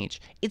change,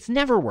 it's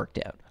never worked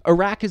out.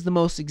 Iraq is the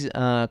most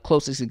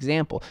closest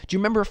example. Do you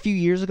remember a few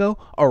years ago,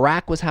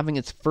 Iraq was having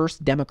its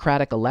first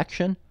democratic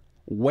election?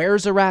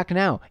 Where's Iraq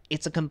now?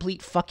 It's a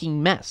complete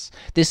fucking mess.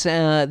 This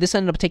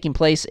ended up taking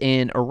place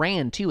in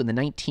Iran too in the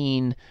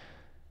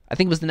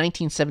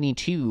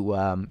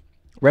 1972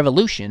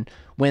 revolution,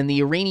 when the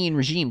Iranian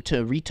regime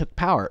retook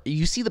power.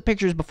 You see the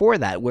pictures before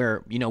that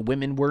where,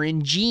 women were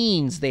in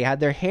jeans, they had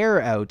their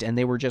hair out, and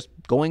they were just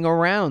going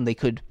around.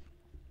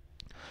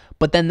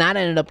 But then that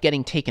ended up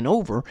getting taken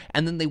over,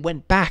 and then they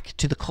went back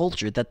to the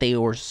culture that they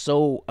were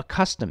so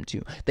accustomed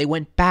to. They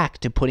went back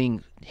to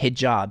putting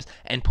hijabs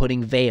and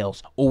putting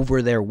veils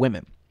over their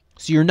women.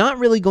 So you're not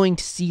really going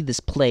to see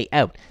this play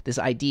out, this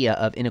idea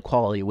of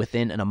inequality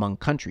within and among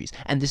countries.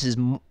 And this is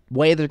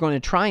way they're going to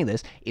try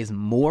this is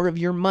more of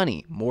your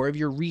money, more of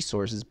your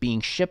resources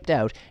being shipped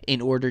out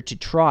in order to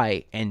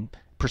try and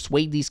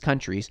persuade these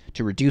countries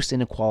to reduce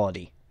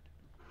inequality.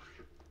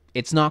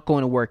 It's not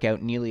going to work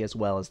out nearly as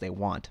well as they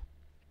want.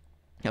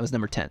 That was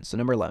number 10. So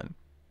number 11.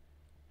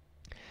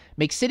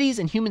 Make cities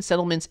and human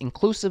settlements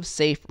inclusive,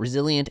 safe,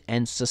 resilient,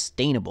 and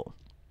sustainable.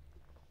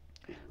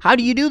 How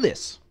do you do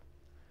this?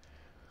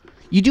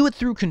 You do it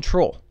through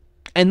control,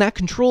 and that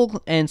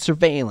control and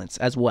surveillance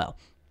as well.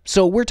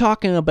 So we're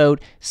talking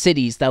about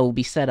cities that will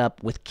be set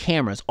up with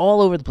cameras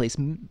all over the place.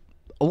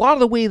 A lot of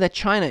the way that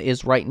China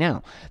is right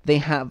now, they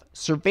have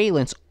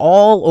surveillance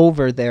all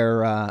over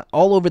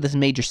this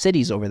major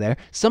cities over there.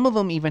 Some of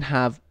them even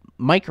have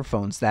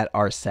microphones that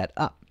are set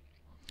up.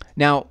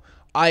 Now,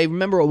 I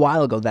remember a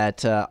while ago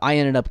that I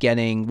ended up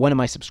getting one of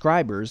my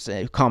subscribers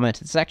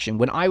commented section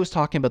when I was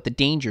talking about the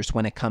dangers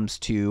when it comes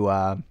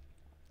to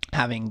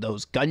having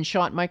those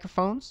gunshot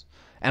microphones,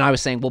 and I was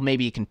saying, well,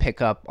 maybe you can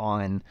pick up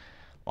on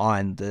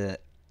the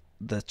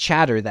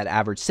chatter that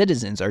average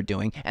citizens are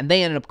doing, and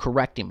they ended up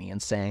correcting me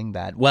and saying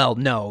that, well,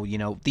 no,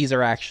 these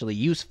are actually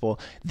useful.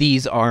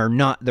 These are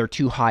not, they're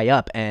too high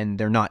up, and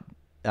they're not,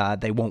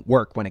 they won't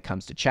work when it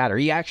comes to chatter.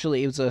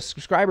 It was a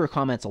subscriber who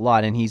comments a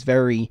lot, and he's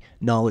very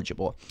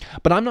knowledgeable.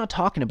 But I'm not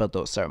talking about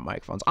those sort of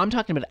microphones. I'm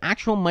talking about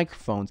actual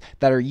microphones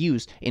that are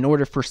used in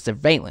order for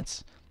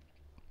surveillance.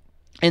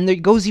 And it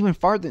goes even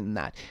farther than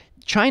that.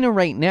 China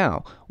right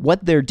now,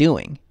 what they're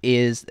doing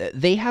is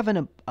they have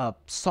a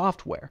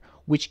software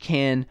which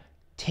can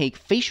take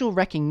facial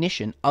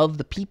recognition of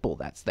the people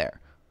that's there.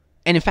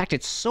 And in fact,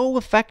 it's so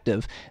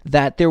effective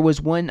that there was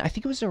one, I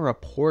think it was a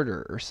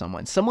reporter or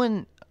someone,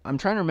 I'm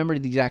trying to remember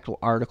the exact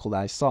article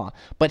that I saw,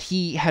 but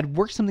he had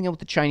worked something out with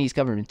the Chinese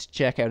government to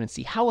check out and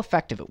see how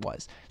effective it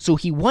was. So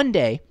he one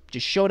day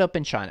just showed up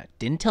in China,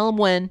 didn't tell him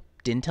when,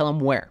 didn't tell him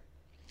where.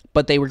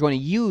 But they were going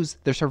to use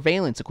their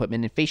surveillance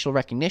equipment and facial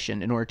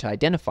recognition in order to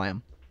identify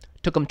him.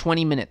 Took him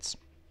 20 minutes.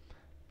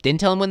 Didn't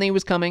tell him when they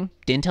was coming.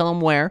 Didn't tell him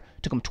where.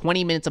 Took him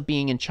 20 minutes of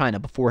being in China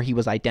before he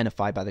was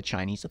identified by the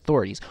Chinese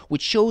authorities,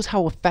 which shows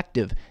how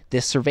effective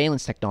this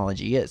surveillance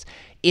technology is.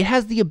 It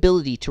has the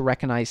ability to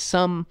recognize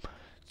some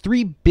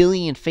 3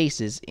 billion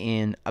faces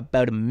in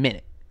about a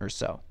minute or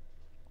so.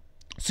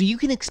 So you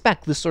can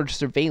expect this sort of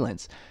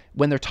surveillance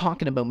when they're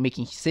talking about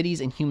making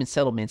cities and human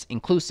settlements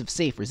inclusive,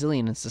 safe,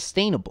 resilient, and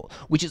sustainable,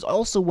 which is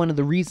also one of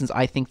the reasons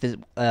I think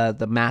that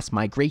the mass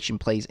migration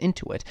plays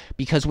into it.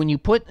 Because when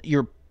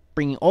you're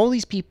bringing all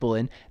these people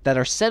in that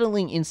are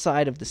settling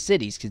inside of the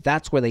cities, because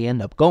that's where they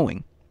end up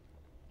going,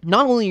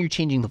 not only are you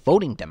changing the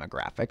voting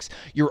demographics,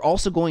 you're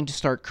also going to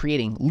start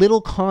creating little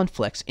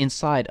conflicts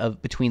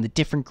between the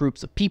different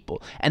groups of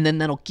people. And then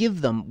that'll give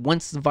them,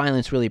 once the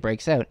violence really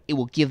breaks out, it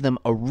will give them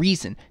a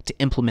reason to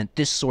implement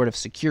this sort of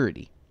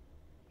security.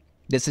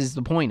 This is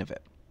the point of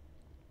it.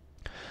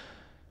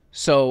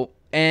 So,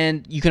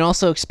 and you can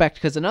also expect,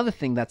 because another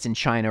thing that's in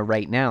China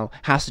right now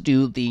has to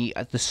do the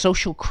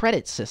social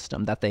credit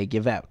system that they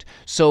give out.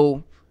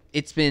 So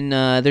it's been,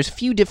 there's a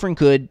few different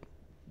good,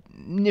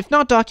 if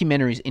not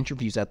documentaries,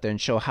 interviews out there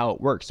and show how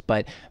it works.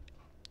 But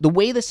the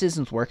way the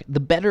citizens work, the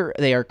better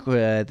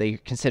they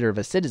consider of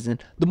a citizen,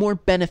 the more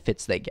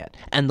benefits they get.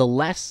 And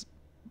the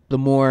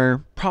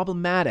more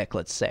problematic,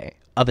 let's say,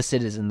 of a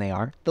citizen they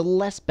are, the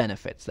less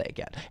benefits they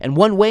get. And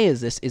one way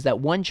is that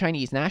one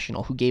Chinese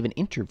national who gave an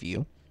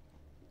interview,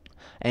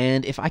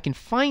 and if I can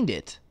find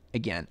it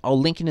again, I'll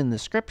link it in the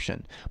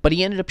description, but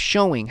he ended up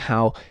showing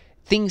how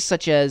things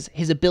such as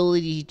his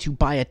ability to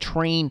buy a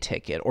train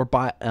ticket or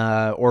buy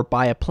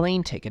a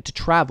plane ticket to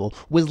travel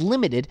was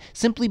limited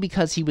simply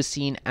because he was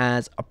seen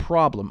as a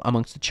problem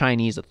amongst the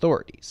Chinese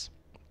authorities.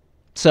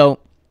 So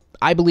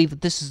I believe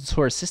that this is the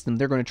sort of system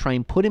they're going to try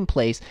and put in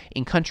place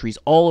in countries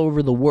all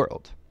over the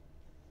world.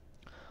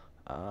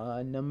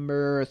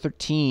 Number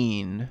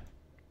 13.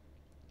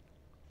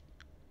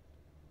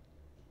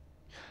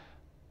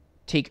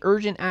 Take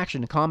urgent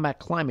action to combat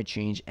climate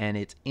change and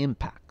its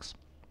impacts.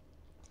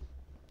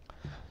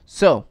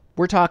 So,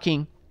 we're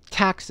talking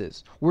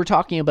taxes. We're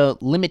talking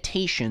about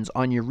limitations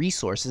on your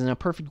resources, and a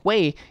perfect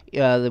way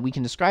that we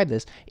can describe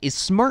this is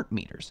smart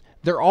meters.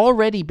 They're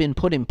already been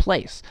put in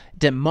place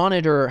to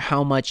monitor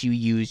how much you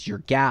use your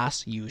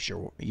gas, use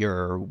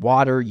your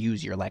water,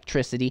 use your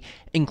electricity,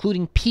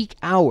 including peak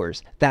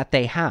hours that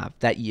they have.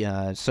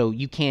 So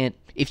you can't,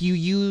 if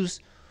you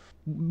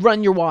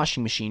run your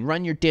washing machine,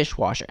 run your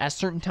dishwasher at a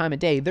certain time of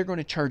day, they're going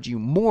to charge you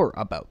more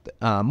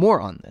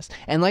on this.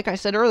 And like I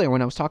said earlier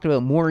when I was talking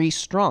about Maurice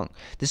Strong,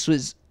 this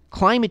was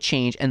climate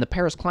change, and the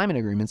Paris Climate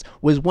Agreements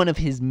was one of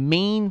his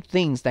main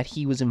things that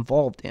he was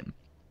involved in.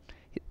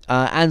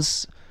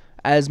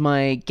 As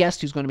my guest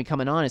who's going to be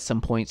coming on at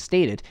some point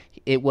stated,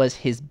 it was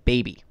his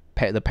baby,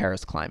 the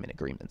Paris Climate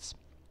Agreements.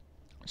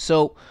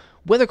 So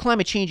whether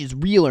climate change is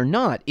real or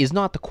not is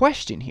not the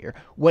question here.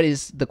 What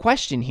is the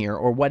question here,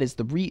 or what is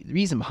the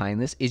reason behind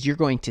this, is you're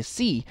going to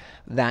see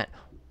that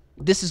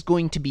this is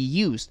going to be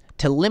used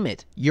to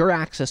limit your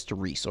access to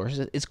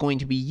resources. It's going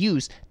to be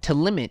used to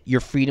limit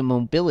your freedom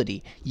of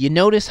mobility. You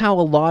notice how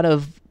a lot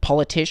of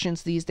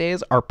politicians these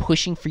days are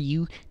pushing for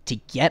you to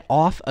get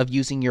off of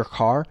using your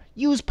car?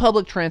 Use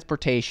public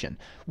transportation.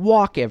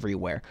 Walk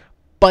everywhere.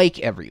 Bike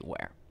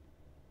everywhere.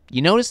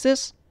 You notice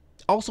this?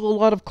 Also, a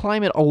lot of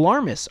climate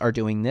alarmists are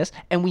doing this,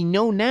 and we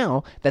know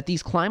now that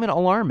these climate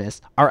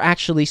alarmists are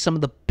actually some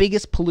of the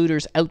biggest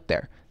polluters out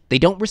there. They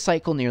don't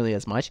recycle nearly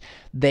as much.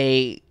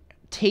 They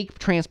take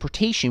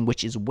transportation,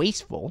 which is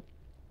wasteful.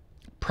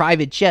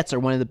 Private jets are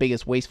one of the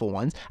biggest wasteful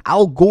ones.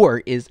 Al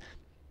Gore is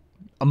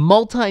a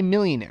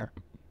multi-millionaire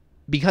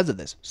because of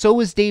this. So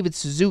is David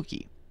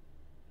Suzuki.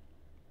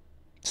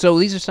 So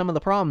these are some of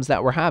the problems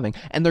that we're having,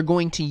 and they're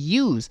going to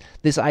use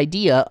this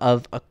idea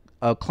of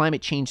a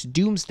climate change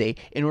doomsday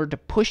in order to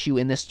push you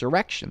in this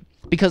direction.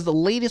 Because the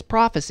latest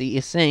prophecy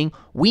is saying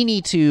we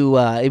need to,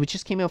 it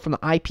just came out from the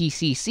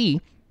IPCC,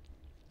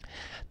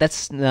 that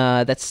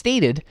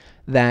stated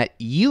that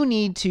we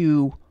need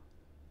to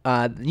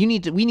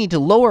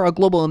lower our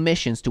global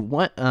emissions to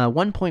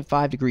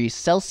 1.5 degrees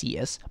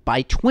Celsius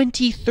by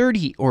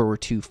 2030, or we're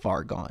too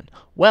far gone.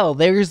 Well,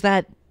 there's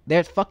that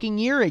fucking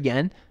year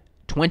again,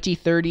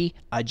 2030,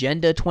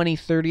 Agenda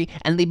 2030,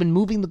 and they've been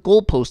moving the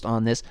goalpost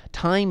on this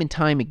time and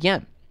time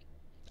again.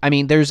 I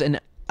mean, there's an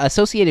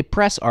Associated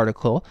Press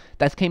article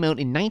that came out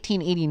in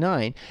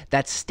 1989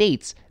 that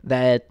states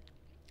that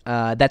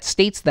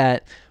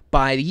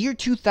by the year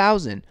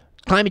 2000,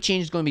 climate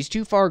change is going to be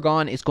too far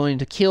gone. It's going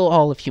to kill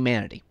all of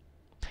humanity.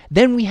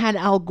 Then we had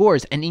Al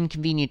Gore's An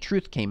Inconvenient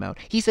Truth came out.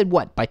 He said,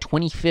 what, by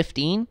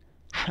 2015,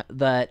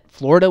 that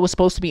Florida was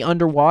supposed to be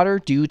underwater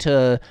due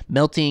to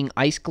melting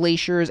ice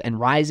glaciers and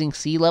rising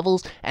sea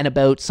levels, and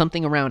about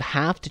something around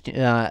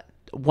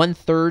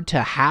one-third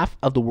to half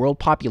of the world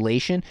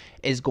population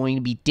is going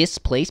to be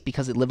displaced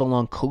because it live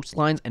along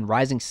coastlines and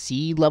rising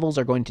sea levels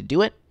are going to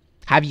do it.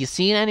 Have you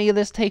seen any of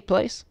this take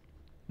place?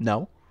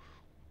 No.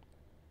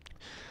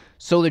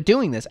 So they're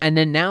doing this, and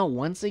then now,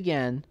 once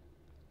again,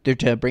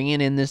 they're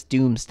bringing in this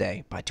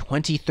doomsday. By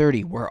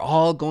 2030, we're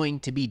all going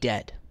to be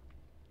dead.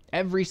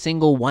 Every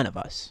single one of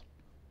us.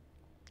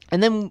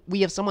 And then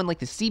we have someone like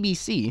the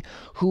CBC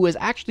who has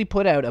actually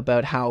put out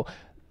about how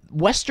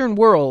Western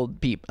world,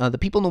 the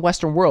people in the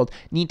Western world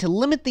need to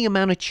limit the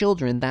amount of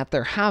children that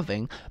they're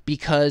having,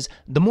 because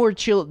the more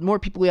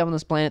people we have on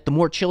this planet, the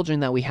more children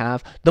that we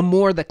have, the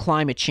more the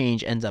climate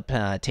change ends up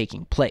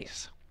taking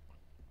place.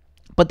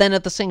 But then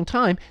at the same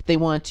time, they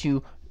want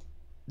to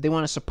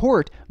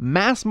support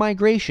mass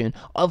migration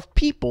of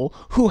people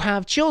who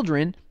have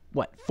children,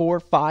 4,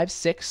 5,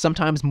 6,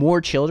 sometimes more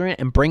children,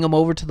 and bring them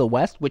over to the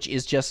West, which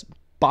is just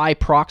by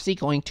proxy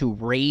going to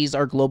raise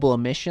our global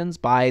emissions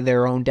by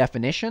their own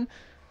definition.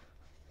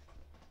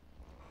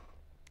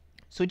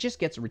 So it just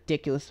gets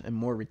ridiculous and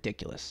more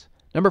ridiculous.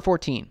 Number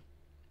 14.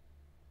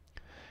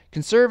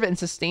 Conserve and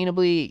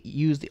sustainably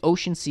use the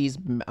ocean, seas,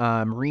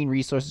 marine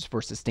resources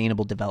for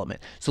sustainable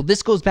development. So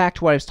this goes back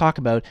to what I was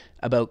talking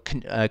about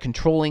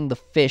controlling the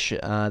fish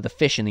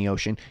in the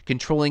ocean,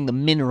 controlling the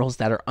minerals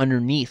that are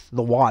underneath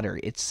the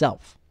water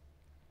itself.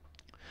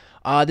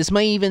 This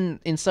might even,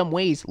 in some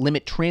ways,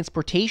 limit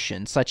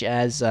transportation, such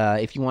as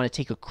if you want to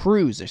take a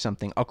cruise or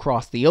something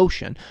across the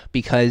ocean,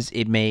 because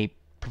it may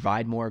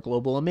provide more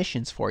global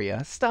emissions for you.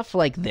 Stuff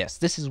like this.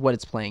 This is what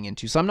it's playing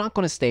into. So I'm not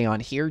going to stay on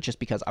here just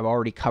because I've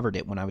already covered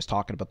it when I was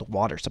talking about the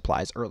water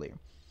supplies earlier.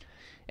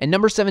 And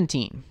number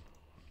 17.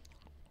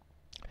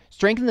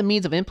 Strengthen the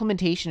means of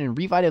implementation and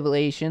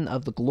revitalization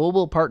of the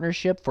Global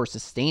Partnership for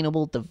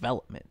Sustainable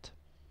Development.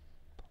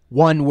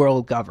 One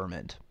world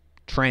government.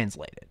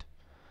 Translated.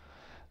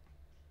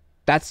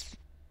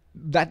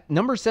 That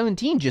number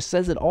 17 just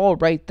says it all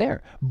right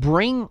there.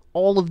 Bring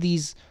all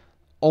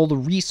the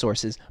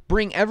resources,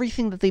 bring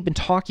everything that they've been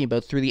talking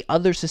about through the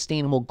other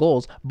sustainable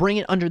goals, bring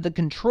it under the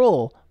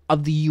control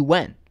of the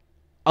UN,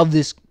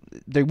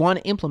 they want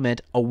to implement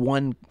a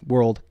one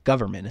world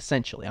government,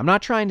 essentially. I'm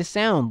not trying to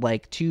sound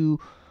like too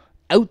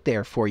out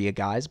there for you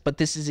guys, but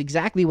this is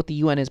exactly what the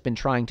UN has been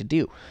trying to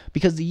do,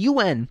 because the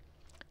UN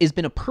has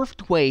been a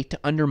perfect way to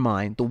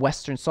undermine the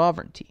Western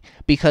sovereignty,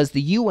 because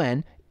the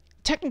UN,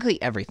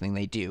 technically everything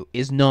they do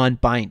is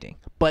non-binding,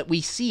 but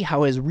we see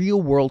how it has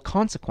real-world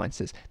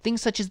consequences,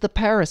 things such as the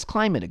Paris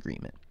Climate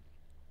Agreement.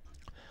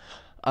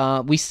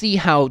 We see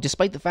how,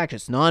 despite the fact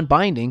it's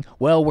non-binding,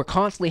 well, we're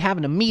constantly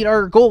having to meet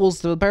our goals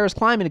to the Paris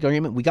Climate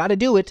Agreement. We got to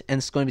do it, and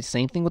it's going to be the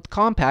same thing with the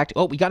compact.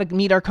 Oh, we got to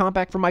meet our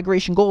compact for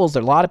migration goals.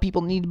 There are a lot of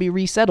people that need to be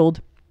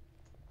resettled.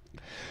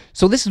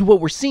 So this is what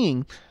we're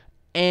seeing,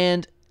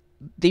 and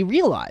they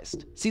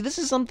realized, see, this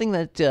is something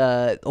that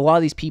a lot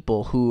of these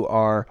people who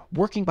are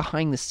working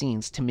behind the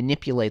scenes to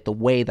manipulate the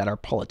way that our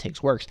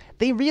politics works,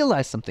 they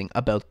realize something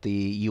about the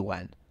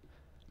UN.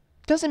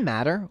 It doesn't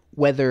matter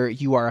whether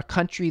you are a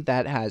country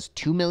that has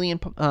 2 million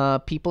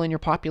people in your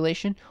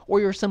population, or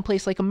you're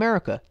someplace like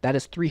America that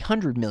has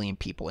 300 million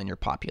people in your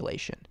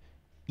population.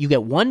 You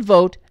get one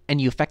vote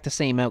and you affect the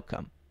same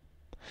outcome.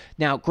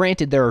 Now,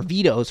 granted, there are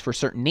vetoes for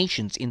certain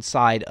nations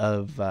inside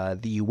of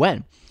the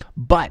UN,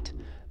 but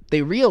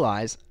they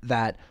realize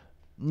that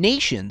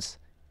nations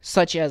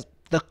such as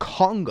the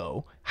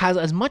Congo has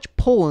as much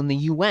pull in the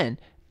UN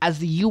as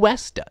the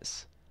US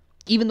does.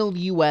 Even though the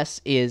US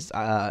is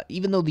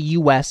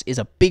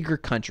a bigger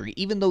country,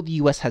 even though the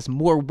US has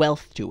more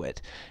wealth to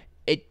it,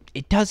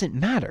 it doesn't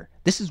matter.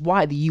 This is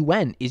why the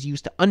UN is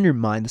used to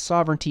undermine the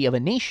sovereignty of a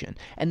nation,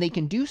 and they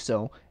can do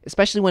so,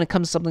 especially when it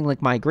comes to something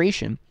like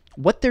migration.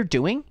 What they're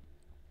doing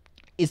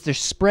is they're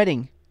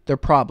spreading their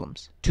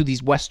problems to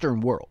these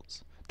Western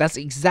worlds. That's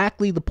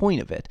exactly the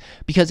point of it.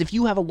 Because if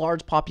you have a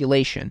large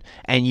population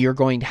and you're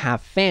going to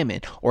have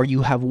famine or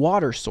you have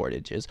water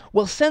shortages,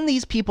 well, send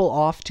these people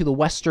off to the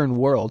Western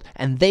world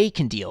and they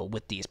can deal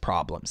with these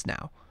problems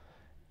now.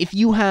 If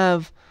you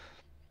have,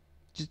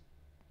 just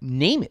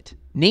name it.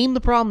 Name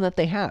the problem that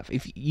they have.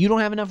 If you don't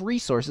have enough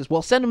resources,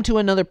 well, send them to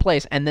another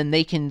place and then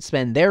they can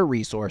spend their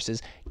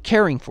resources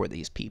caring for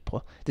these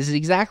people. This is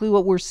exactly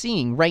what we're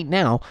seeing right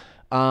now.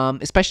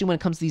 Especially when it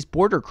comes to these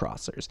border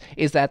crossers,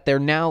 is that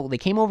they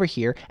came over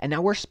here and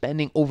now we're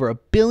spending over $1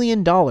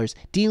 billion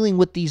dealing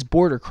with these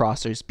border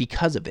crossers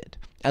because of it.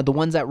 The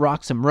ones at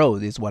Roxham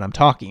Road is what I'm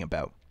talking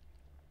about.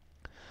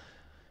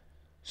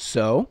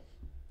 So,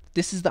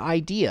 this is the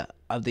idea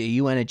of the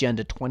UN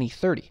Agenda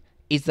 2030,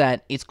 is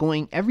that it's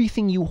going,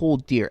 everything you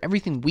hold dear,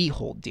 everything we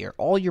hold dear,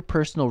 all your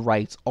personal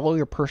rights, all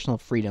your personal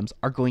freedoms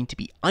are going to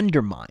be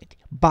undermined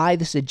by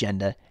this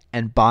agenda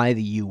and by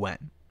the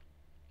UN.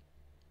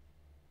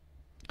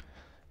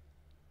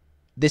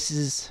 This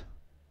is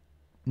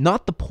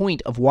not the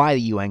point of why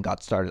the UN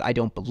got started, I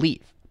don't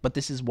believe, but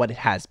this is what it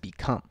has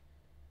become.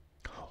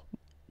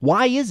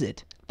 Why is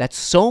it that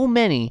so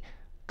many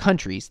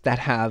countries that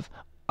have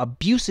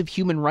abusive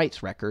human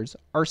rights records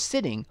are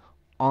sitting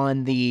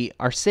on the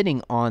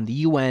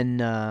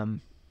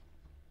UN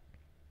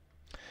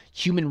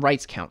Human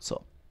Rights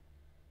Council?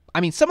 I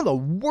mean, some of the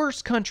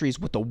worst countries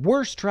with the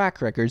worst track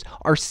records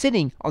are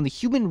sitting on the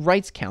Human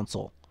Rights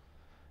Council.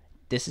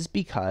 This is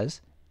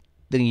because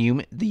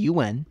the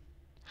UN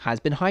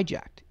has been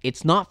hijacked.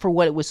 It's not for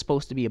what it was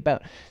supposed to be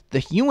about.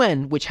 The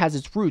UN, which has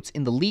its roots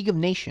in the League of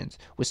Nations,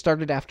 was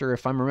started after,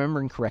 if I'm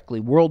remembering correctly,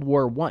 World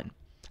War I,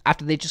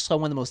 after they just saw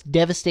one of the most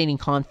devastating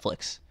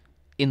conflicts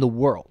in the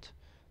world.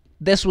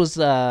 This was,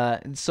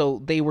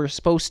 so they were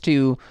supposed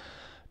to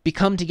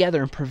become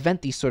together and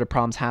prevent these sort of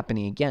problems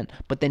happening again.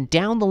 But then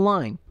down the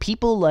line,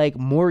 people like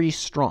Maurice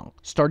Strong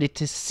started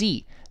to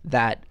see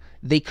that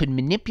they could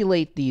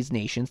manipulate these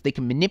nations, they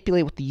can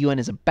manipulate what the UN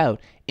is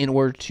about in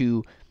order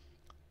to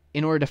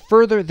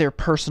further their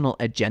personal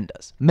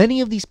agendas.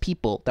 Many of these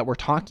people that we're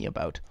talking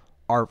about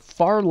are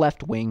far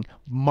left-wing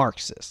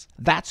Marxists.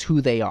 That's who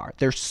they are.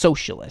 They're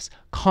socialists,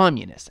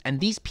 communists,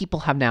 and these people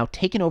have now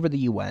taken over the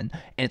UN,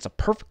 and it's a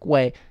perfect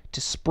way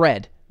to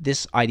spread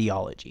this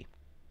ideology.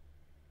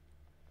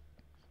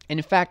 And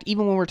in fact,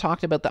 even when we're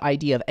talking about the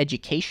idea of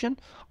education,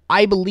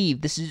 I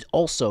believe this is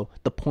also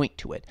the point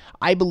to it.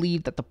 I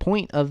believe that the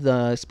point of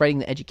the spreading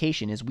the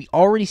education is we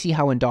already see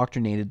how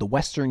indoctrinated the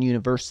Western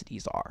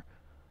universities are.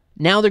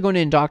 Now they're going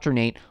to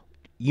indoctrinate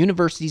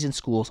universities and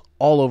schools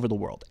all over the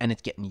world, and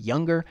it's getting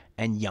younger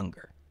and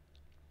younger.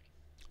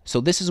 So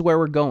this is where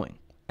we're going,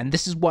 and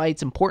this is why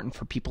it's important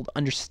for people to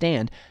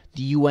understand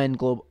the UN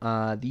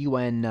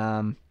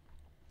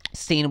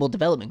Sustainable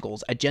Development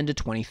Goals, Agenda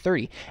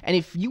 2030. And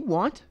if you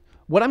want,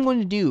 what I'm going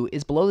to do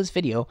is below this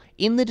video,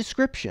 in the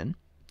description,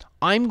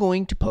 I'm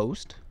going to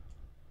post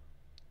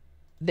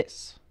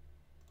this.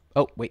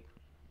 Oh, wait.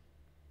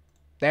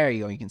 There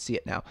you go. You can see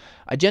it now.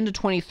 Agenda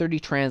 2030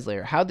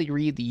 Translator, how they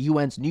read the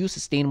UN's new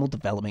Sustainable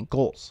Development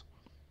Goals.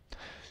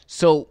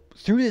 So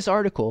through this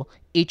article,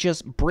 it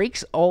just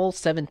breaks all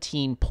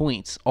 17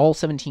 points, all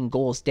 17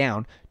 goals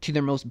down to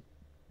their most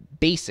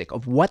basic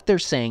of what they're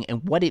saying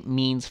and what it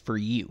means for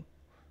you.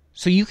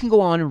 So you can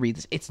go on and read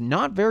this. It's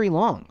not very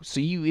long, so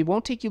it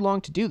won't take you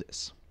long to do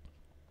this.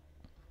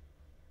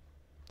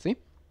 See?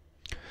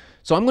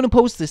 So I'm going to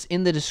post this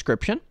in the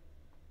description,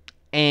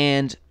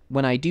 and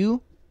when I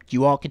do,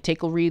 you all can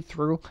take a read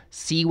through,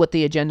 see what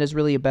the agenda is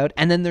really about,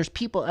 and then there's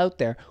people out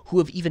there who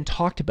have even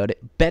talked about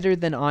it better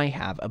than I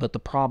have about the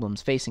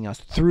problems facing us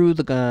through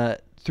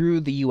the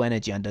UN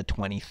Agenda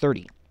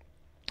 2030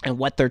 and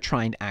what they're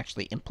trying to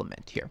actually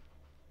implement here.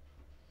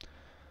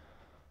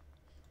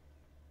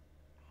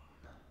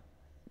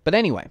 But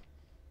anyway,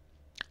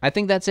 I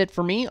think that's it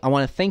for me. I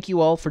want to thank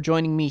you all for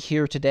joining me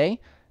here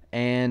today.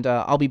 And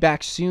I'll be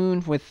back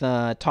soon with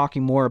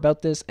talking more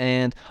about this,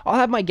 and I'll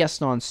have my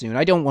guest on soon.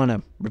 I don't want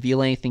to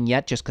reveal anything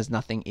yet just because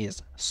nothing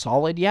is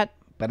solid yet,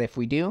 but if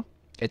we do,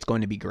 it's going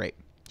to be great.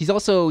 He's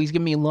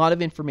giving me a lot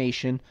of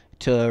information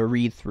to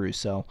read through,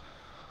 so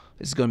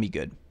this is going to be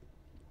good.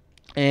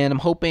 And I'm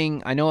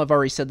hoping, I know I've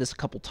already said this a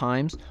couple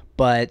times,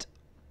 but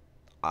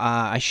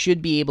I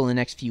should be able in the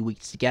next few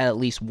weeks to get at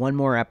least one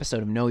more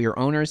episode of Know Your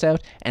Owners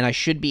out, and I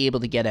should be able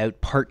to get out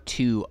part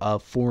 2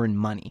 of Foreign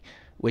Money,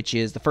 which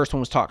is, the first one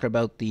was talking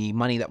about the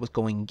money that was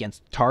going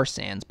against tar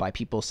sands by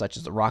people such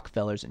as the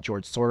Rockefellers and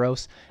George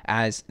Soros,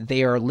 as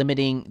they are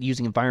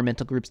using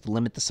environmental groups to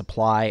limit the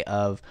supply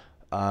of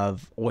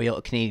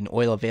Canadian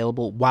oil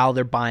available while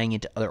they're buying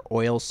into other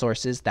oil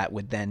sources that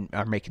would then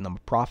are making them a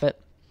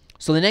profit.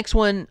 So the next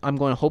one I'm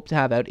going to hope to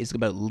have out is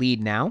about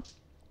Lead Now.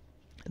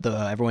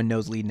 Everyone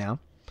knows Lead Now.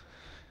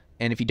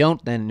 And if you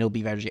don't, then it'll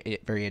be very,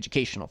 very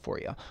educational for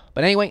you.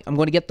 But anyway, I'm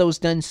going to get those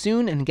done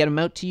soon and get them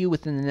out to you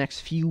within the next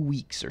few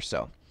weeks or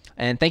so.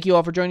 And thank you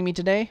all for joining me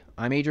today.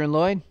 I'm Adrian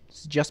Lloyd. This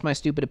is just my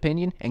stupid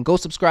opinion. And go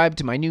subscribe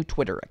to my new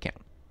Twitter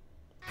account.